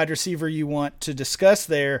other wide receiver you want to discuss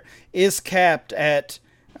there is capped at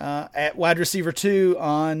wide receiver 2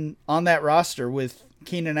 on that roster, with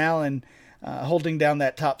Keenan Allen holding down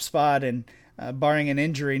that top spot, and barring an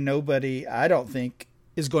injury, nobody, I don't think,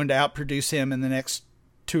 is going to outproduce him in the next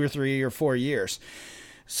 2 or 3 or 4 years.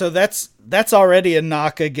 So that's already a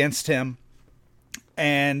knock against him,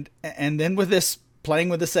 and then with this playing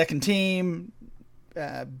with the second team,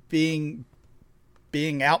 being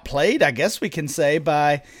outplayed, I guess we can say,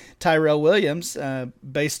 by Tyrell Williams,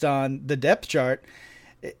 based on the depth chart,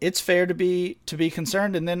 it's fair to be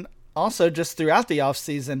concerned. And then also just throughout the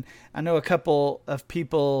offseason, I know a couple of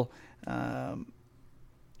people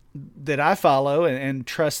that I follow and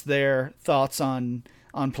trust their thoughts on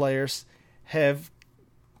players have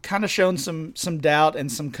kind of shown some doubt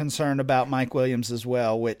and some concern about Mike Williams as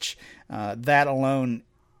well, which that alone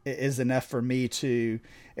is enough for me to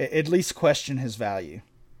at least question his value.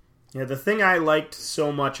 Yeah, the thing I liked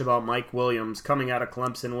so much about Mike Williams coming out of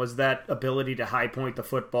Clemson was that ability to high point the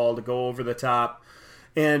football, to go over the top,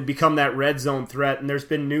 and become that red zone threat. And there's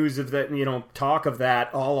been news of that, talk of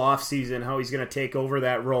that all offseason, how he's going to take over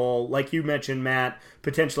that role. Like you mentioned, Matt,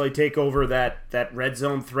 potentially take over that red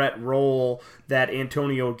zone threat role that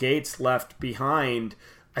Antonio Gates left behind.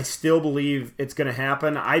 I still believe it's going to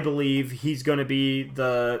happen. I believe he's going to be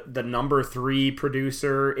the number 3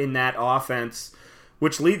 producer in that offense,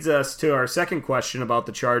 which leads us to our second question about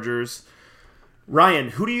the Chargers. Ryan,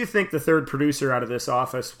 who do you think the third producer out of this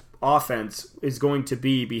offense is going to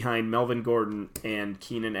be behind Melvin Gordon and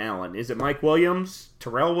Keenan Allen? Is it Mike Williams,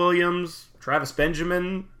 Terrell Williams, Travis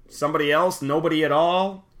Benjamin, somebody else, nobody at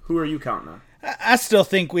all? Who are you counting on? I still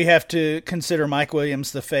think we have to consider Mike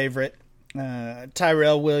Williams the favorite.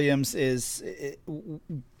 Tyrell Williams had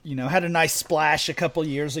a nice splash a couple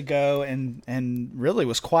years ago and really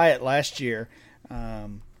was quiet last year.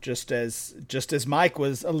 Just as Mike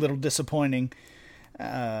was a little disappointing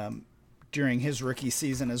during his rookie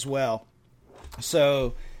season as well.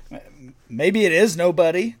 So maybe it is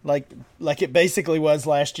nobody like it basically was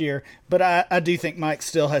last year, but I do think Mike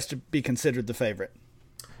still has to be considered the favorite.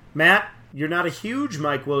 Matt, you're not a huge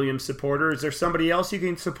Mike Williams supporter. Is there somebody else you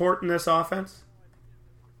can support in this offense?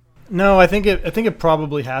 No, I think it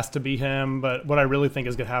probably has to be him, but what I really think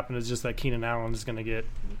is going to happen is just that Keenan Allen is going to get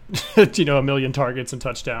a million targets and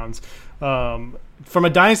touchdowns. From a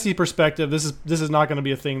dynasty perspective, this is not going to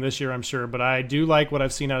be a thing this year, I'm sure, but I do like what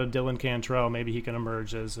I've seen out of Dylan Cantrell. Maybe he can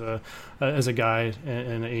emerge as a guy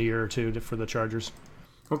in a year or two for the Chargers.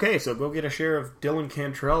 Okay, so go get a share of Dylan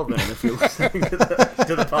Cantrell then if you're listening to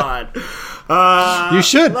the pod. You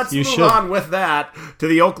should. Let's move on with that to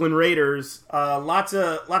the Oakland Raiders. Lots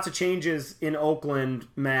of changes in Oakland,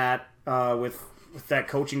 Matt, with that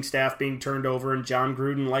coaching staff being turned over and John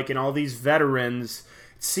Gruden liking all these veterans.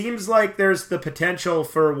 It seems like there's the potential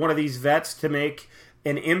for one of these vets to make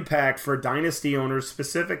an impact for dynasty owners,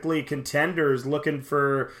 specifically contenders looking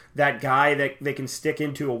for that guy that they can stick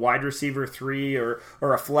into a wide receiver 3 or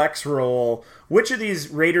a flex role. Which of these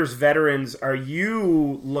Raiders veterans are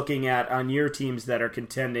you looking at on your teams that are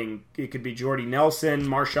contending? It could be Jordy Nelson,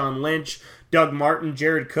 Marshawn Lynch, Doug Martin,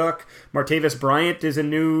 Jared Cook, Martavis Bryant is a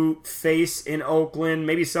new face in Oakland,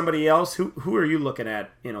 maybe somebody else. Who are you looking at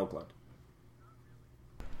in Oakland?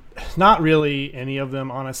 Not really any of them,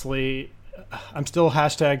 honestly. I'm still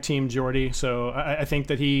 #Team Jordy, so I think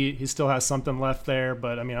that he still has something left there,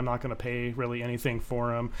 but I mean, I'm not going to pay really anything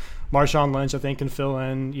for him. Marshawn Lynch, I think, can fill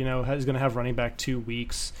in, is going to have running back 2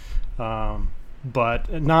 weeks,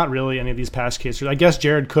 but not really any of these pass catchers. I guess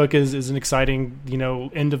Jared Cook is an exciting,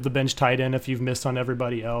 end of the bench tight end if you've missed on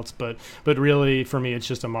everybody else, but really for me, it's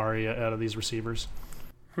just Amari out of these receivers.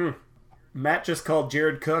 Matt just called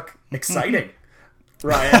Jared Cook exciting.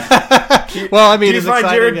 Ryan. Well, I mean, do you find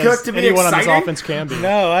Jared Cook to be anyone exciting? on this offense can be.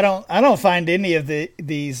 No, I don't find any of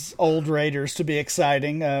these old Raiders to be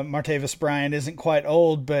exciting. Martavis Bryant isn't quite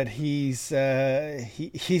old, but he's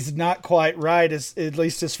not quite right, at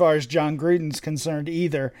least as far as John Gruden's concerned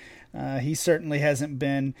either. He certainly hasn't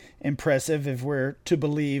been impressive, if we're to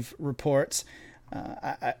believe reports.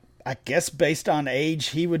 I guess based on age,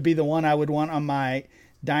 he would be the one I would want on my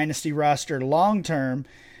dynasty roster long term.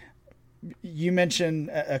 You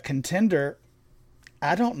mentioned a contender.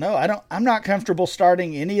 I don't know. I'm not comfortable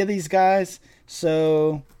starting any of these guys.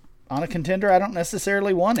 So on a contender, I don't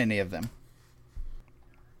necessarily want any of them.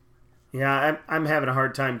 Yeah, I'm having a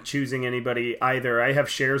hard time choosing anybody either. I have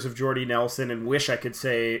shares of Jordy Nelson and wish I could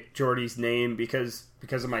say Jordy's name because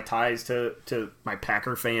of my ties to my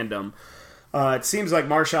Packer fandom. It seems like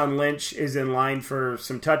Marshawn Lynch is in line for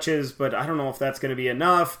some touches, but I don't know if that's going to be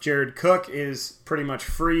enough. Jared Cook is pretty much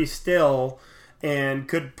free still and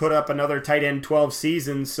could put up another tight end 12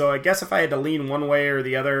 seasons. So I guess if I had to lean one way or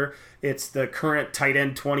the other, it's the current tight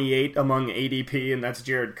end 28 among ADP, and that's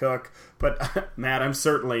Jared Cook. But Matt, I'm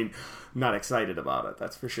certainly not excited about it,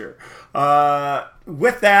 that's for sure.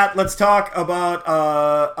 With that, let's talk about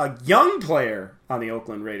a young player on the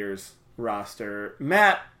Oakland Raiders roster.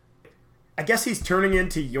 Matt, I guess he's turning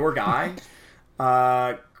into your guy.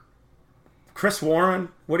 Chris Warren,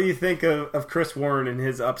 what do you think of Chris Warren and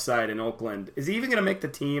his upside in Oakland? Is he even going to make the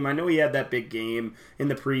team? I know he had that big game in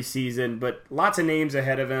the preseason, but lots of names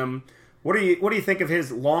ahead of him. What do you think of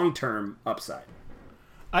his long-term upside?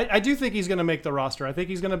 I do think he's going to make the roster. I think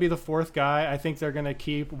he's going to be the fourth guy. I think they're going to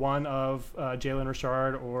keep one of Jalen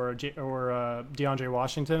Richard or DeAndre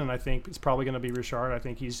Washington, and I think it's probably going to be Richard. I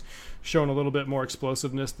think he's shown a little bit more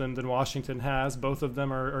explosiveness than Washington has. Both of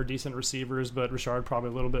them are decent receivers, but Richard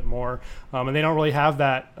probably a little bit more. And they don't really have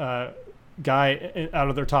that guy out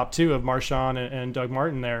of their top two of Marshawn and Doug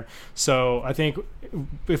Martin there. So I think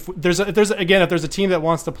if there's a team that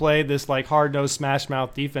wants to play this like hard-nosed smash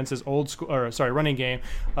mouth defense, is running game,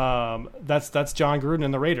 that's John Gruden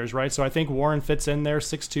and the Raiders, right? So I think Warren fits in there,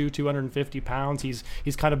 6'2", 250 pounds. He's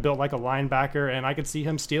kind of built like a linebacker, and I could see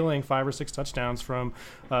him stealing 5 or 6 touchdowns from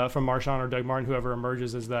Marshawn or Doug Martin, whoever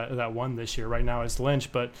emerges as that one this year. Right now it's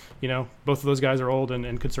Lynch, but both of those guys are old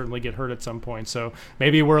and could certainly get hurt at some point. So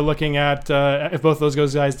maybe we're looking at if both of those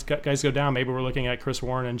guys go down, maybe we're looking at Chris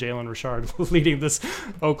Warren and Jalen Richard leading this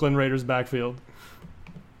Oakland Raiders backfield.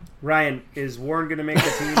 Ryan, is Warren going to make the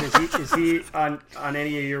team? Is he on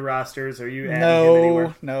any of your rosters? Are you adding him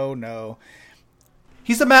anywhere? No.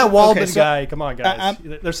 He's the Matt Waldman guy. Come on, guys.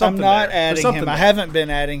 There's something I'm not there. adding him. I haven't been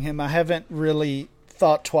adding him. I haven't really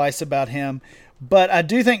thought twice about him. But I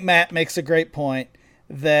do think Matt makes a great point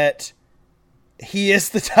that he is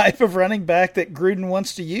the type of running back that Gruden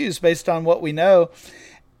wants to use based on what we know.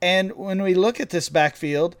 And when we look at this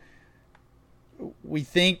backfield, we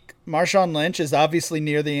think Marshawn Lynch is obviously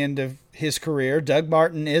near the end of his career. Doug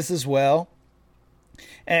Martin is as well.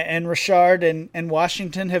 And Richard and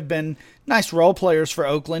Washington have been nice role players for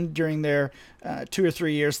Oakland during their 2 or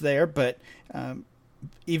 3 years there. But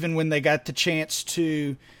even when they got the chance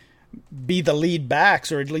to be the lead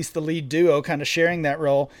backs, or at least the lead duo kind of sharing that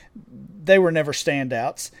role, they were never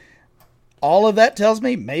standouts. All of that tells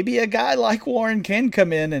me maybe a guy like Warren can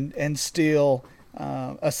come in and steal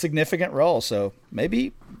a significant role. So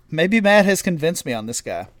maybe Matt has convinced me on this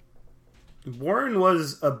guy. Warren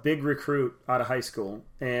was a big recruit out of high school,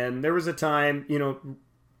 and there was a time,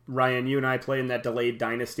 Ryan, you and I played in that delayed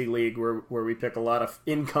Dynasty league where we pick a lot of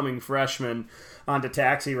incoming freshmen onto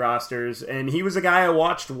taxi rosters, and he was a guy I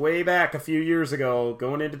watched way back a few years ago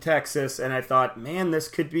going into Texas, and I thought, man, this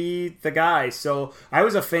could be the guy. So I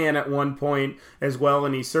was a fan at one point as well,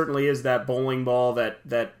 and he certainly is that bowling ball,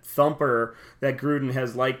 that thumper that Gruden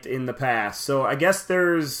has liked in the past. So I guess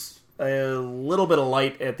there's a little bit of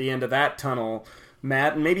light at the end of that tunnel,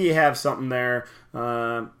 Matt, and maybe you have something there.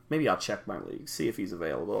 Maybe I'll check my league, see if he's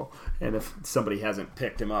available, and if somebody hasn't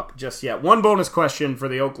picked him up just yet. One bonus question for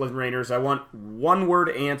the Oakland Raiders. I want one-word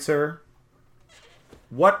answer.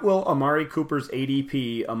 What will Amari Cooper's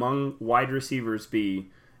ADP among wide receivers be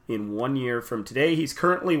in 1 year from today? He's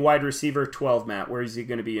currently wide receiver 12, Matt. Where is he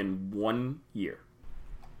going to be in 1 year?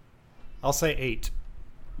 I'll say 8.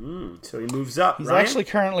 So he moves up. He's Ryan? actually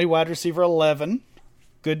currently wide receiver 11.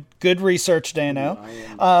 Good research, Dano.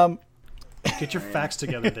 Get your facts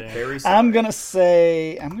together, Dan. Very sorry. I'm gonna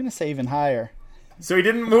say even higher. So he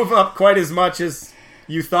didn't move up quite as much as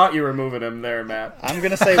you thought you were moving him there, Matt. I'm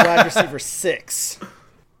gonna say wide receiver 6.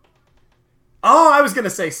 Oh, I was gonna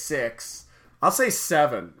say 6. I'll say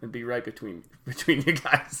 7 and be right between you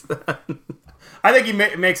guys. I think he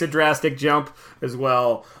makes a drastic jump as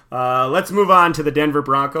well. Let's move on to the Denver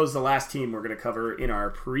Broncos, the last team we're going to cover in our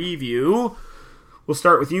preview. We'll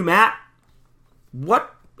start with you, Matt.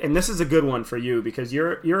 And this is a good one for you because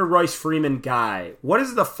you're a Royce Freeman guy. What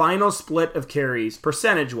is the final split of carries,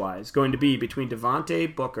 percentage-wise, going to be between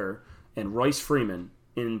Devontae Booker and Royce Freeman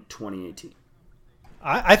in 2018?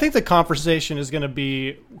 I think the conversation is going to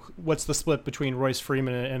be what's the split between Royce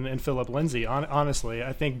Freeman and Phillip Lindsay. Honestly,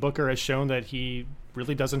 I think Booker has shown that he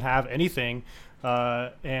really doesn't have anything,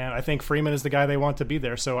 and I think Freeman is the guy they want to be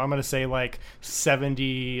there. So I'm going to say like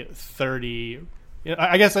 70-30.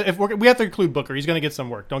 I guess if we have to include Booker, he's going to get some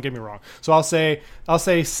work. Don't get me wrong. So I'll say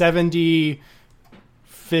 70-15,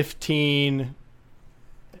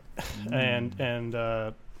 and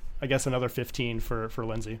I guess another 15 for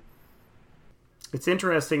Lindsay. It's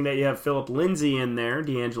interesting that you have Phillip Lindsay in there.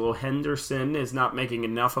 D'Angelo Henderson is not making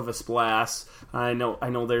enough of a splash. I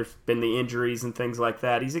know there's been the injuries and things like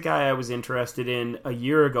that. He's a guy I was interested in a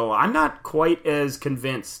year ago. I'm not quite as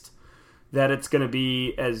convinced that it's going to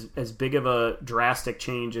be as big of a drastic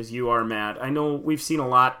change as you are, Matt. I know we've seen a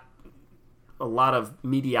lot of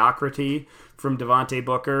mediocrity from Devontae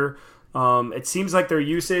Booker. It seems like their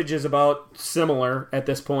usage is about similar at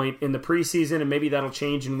this point in the preseason, and maybe that'll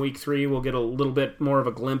change in week 3. We'll get a little bit more of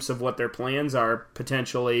a glimpse of what their plans are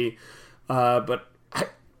potentially. But I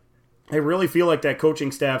really feel like that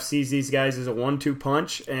coaching staff sees these guys as a 1-2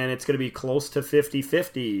 punch, and it's going to be close to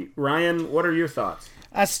 50-50. Ryan, what are your thoughts?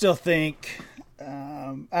 I still think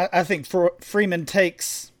I think Freeman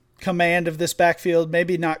takes command of this backfield,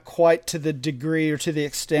 maybe not quite to the degree or to the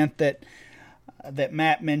extent that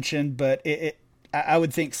Matt mentioned, but I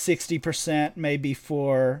would think 60% maybe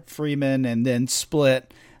for Freeman and then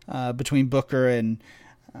split between Booker and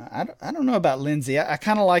I don't know about Lindsey. I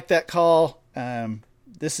kind of like that call.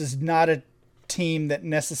 This is not a team that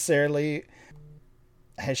necessarily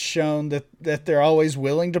has shown that they're always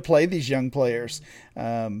willing to play these young players.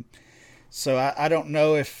 So I don't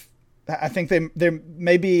know if I think they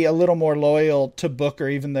may be a little more loyal to Booker,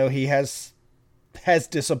 even though he has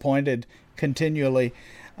disappointed continually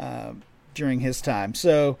during his time.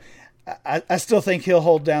 So I still think he'll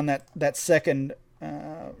hold down that second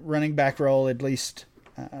running back role at least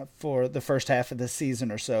for the first half of the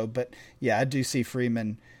season or so. But yeah, I do see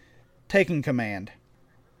Freeman taking command.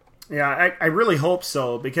 Yeah, I really hope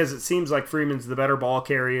so, because it seems like Freeman's the better ball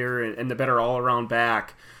carrier and the better all-around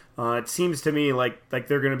back. It seems to me like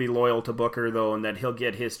they're going to be loyal to Booker, though, and that he'll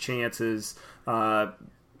get his chances time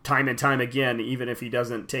and time again, even if he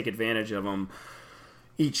doesn't take advantage of them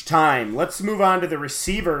each time. Let's move on to the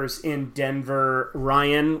receivers in Denver.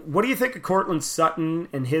 Ryan, what do you think of Courtland Sutton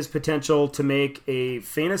and his potential to make a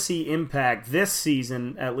fantasy impact this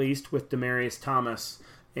season, at least, with Demaryius Thomas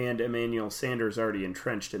and Emmanuel Sanders already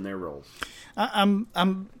entrenched in their roles?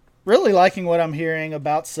 I'm really liking what I'm hearing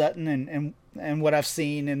about Sutton and what I've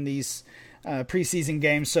seen in these preseason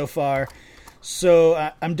games so far.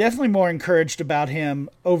 So I'm definitely more encouraged about him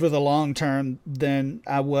over the long term than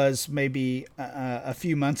I was maybe a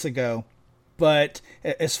few months ago. But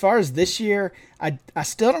as far as this year, I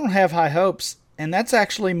still don't have high hopes. And that's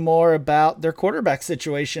actually more about their quarterback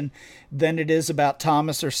situation than it is about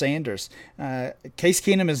Thomas or Sanders. Case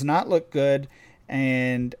Keenum has not looked good,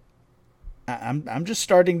 and I'm just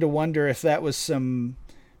starting to wonder if that was some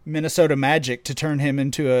Minnesota magic to turn him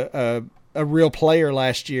into a real player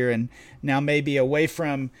last year, and now maybe away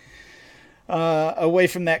from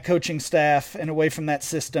that coaching staff and away from that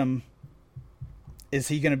system. Is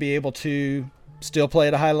he going to be able to still play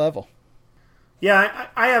at a high level? Yeah,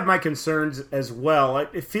 I have my concerns as well.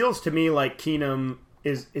 It feels to me like Keenum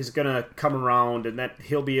is going to come around and that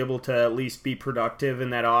he'll be able to at least be productive in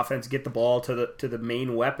that offense, get the ball to the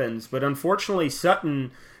main weapons. But unfortunately, Sutton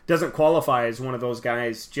doesn't qualify as one of those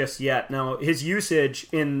guys just yet. Now, his usage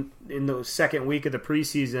in the second week of the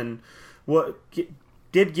preseason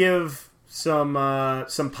did give some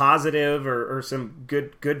positive or some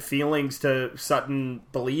good feelings to Sutton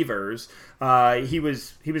believers. He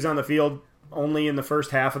was on the field only in the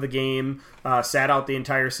first half of the game, sat out the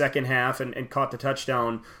entire second half and caught the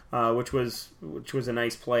touchdown, which was a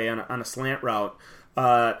nice play on a slant route.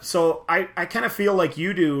 So I kind of feel like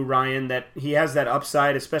you do, Ryan, that he has that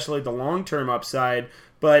upside, especially the long-term upside.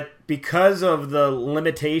 But because of the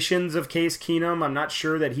limitations of Case Keenum, I'm not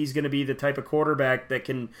sure that he's going to be the type of quarterback that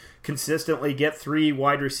can consistently get three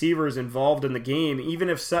wide receivers involved in the game. Even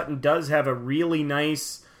if Sutton does have a really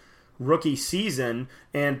nice rookie season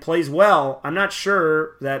and plays well, I'm not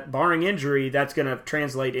sure that, barring injury, that's going to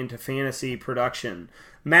translate into fantasy production.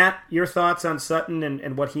 Matt, your thoughts on Sutton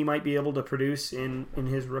and what he might be able to produce in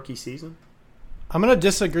his rookie season? I'm going to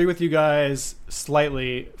disagree with you guys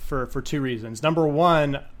slightly for two reasons. Number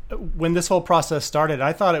one, when this whole process started,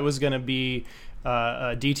 I thought it was going to be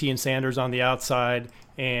DT and Sanders on the outside,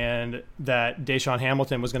 and that Deshaun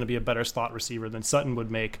Hamilton was going to be a better slot receiver than Sutton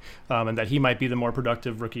would make, and that he might be the more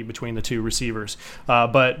productive rookie between the two receivers.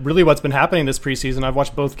 But really what's been happening this preseason, I've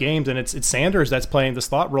watched both games, and it's Sanders that's playing the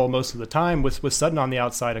slot role most of the time with Sutton on the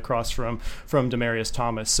outside across from Demaryius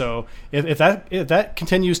Thomas. So if that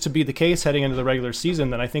continues to be the case heading into the regular season,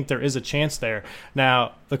 then I think there is a chance there.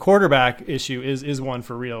 Now, the quarterback issue is one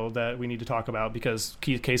for real that we need to talk about, because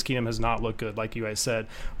Case Keenum has not looked good, like you guys said.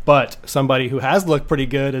 But somebody who has looked pretty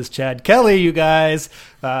good is Chad Kelly, you guys.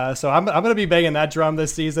 So I'm going to be banging that drum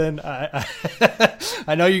this season.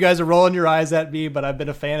 I know you guys are rolling your eyes at me, but I've been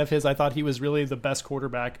a fan of his. I thought he was really the best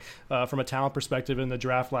quarterback from a talent perspective in the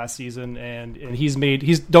draft last season, and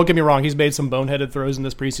don't get me wrong, he's made some boneheaded throws in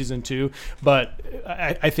this preseason too, but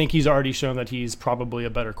I think he's already shown that he's probably a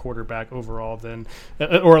better quarterback overall than,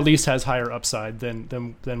 or at least has higher upside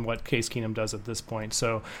than what Case Keenum does at this point.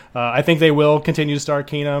 So I think they will continue to start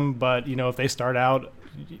Keenum, but if they start out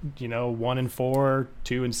 1-4,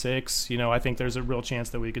 2-6, I think there's a real chance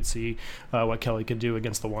that we could see what Kelly could do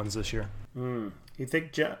against the ones this year. You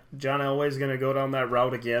think John Elway's going to go down that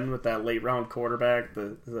route again with that late round quarterback,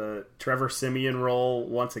 the Trevor Siemian role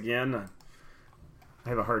once again? I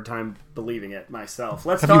have a hard time believing it myself.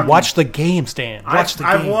 Have you watched the game, Stan?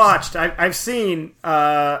 I've watched. I've seen.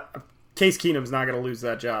 Case Keenum's not going to lose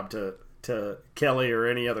that job to Kelly or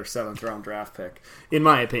any other 7th round draft pick, in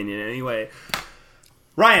my opinion, anyway.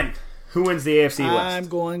 Ryan, who wins the AFC West? I'm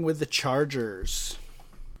going with the Chargers.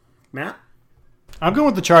 Matt? I'm going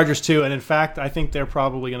with the Chargers, too, and in fact, I think they're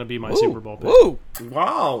probably going to be my Super Bowl pick. Woo!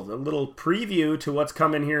 Wow, a little preview to what's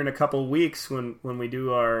coming here in a couple weeks when we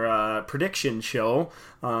do our prediction show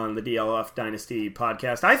on the DLF Dynasty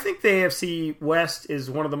podcast. I think the AFC West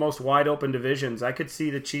is one of the most wide-open divisions. I could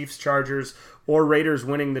see the Chiefs, Chargers, or Raiders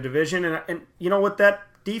winning the division, and you know what, that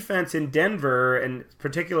defense in Denver, and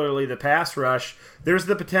particularly the pass rush, there's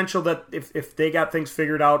the potential that if they got things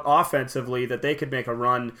figured out offensively, that they could make a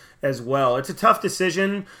run as well. It's a tough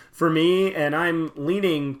decision for me, and I'm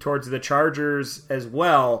leaning towards the Chargers as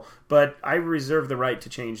well, but I reserve the right to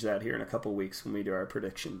change that here in a couple weeks when we do our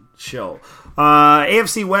prediction show.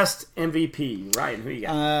 AFC West MVP. Ryan, who you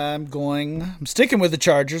got? I'm sticking with the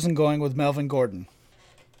Chargers and going with Melvin Gordon.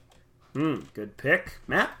 Good pick.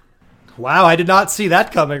 Matt? Wow, I did not see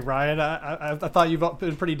that coming, Ryan. I thought you've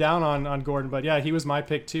been pretty down on Gordon, but yeah, he was my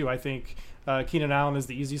pick too. I think Keenan Allen is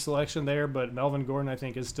the easy selection there, but Melvin Gordon I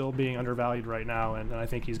think is still being undervalued right now, and I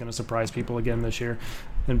think he's going to surprise people again this year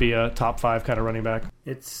and be a top 5 kind of running back.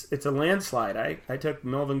 It's a landslide. I took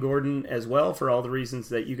Melvin Gordon as well for all the reasons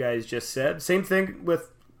that you guys just said. Same thing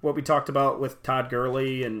with what we talked about with Todd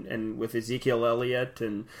Gurley and with Ezekiel Elliott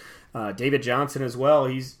and David Johnson as well.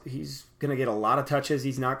 He's going to get a lot of touches.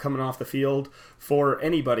 He's not coming off the field for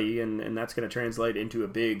anybody, and that's going to translate into a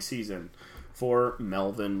big season for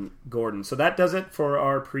Melvin Gordon. So that does it for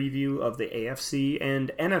our preview of the AFC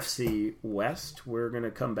and NFC West. We're going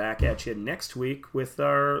to come back at you next week with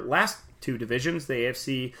our last 2 divisions, the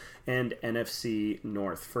AFC and NFC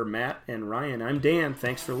North. For Matt and Ryan, I'm Dan.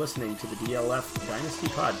 Thanks for listening to the DLF Dynasty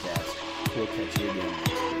Podcast. We'll catch you again next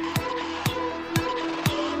week.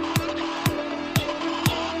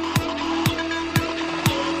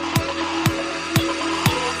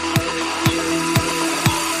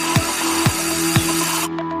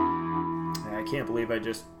 I can't believe I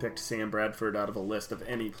just picked Sam Bradford out of a list of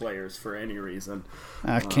any players for any reason.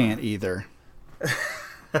 I can't either.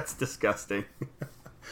 That's disgusting.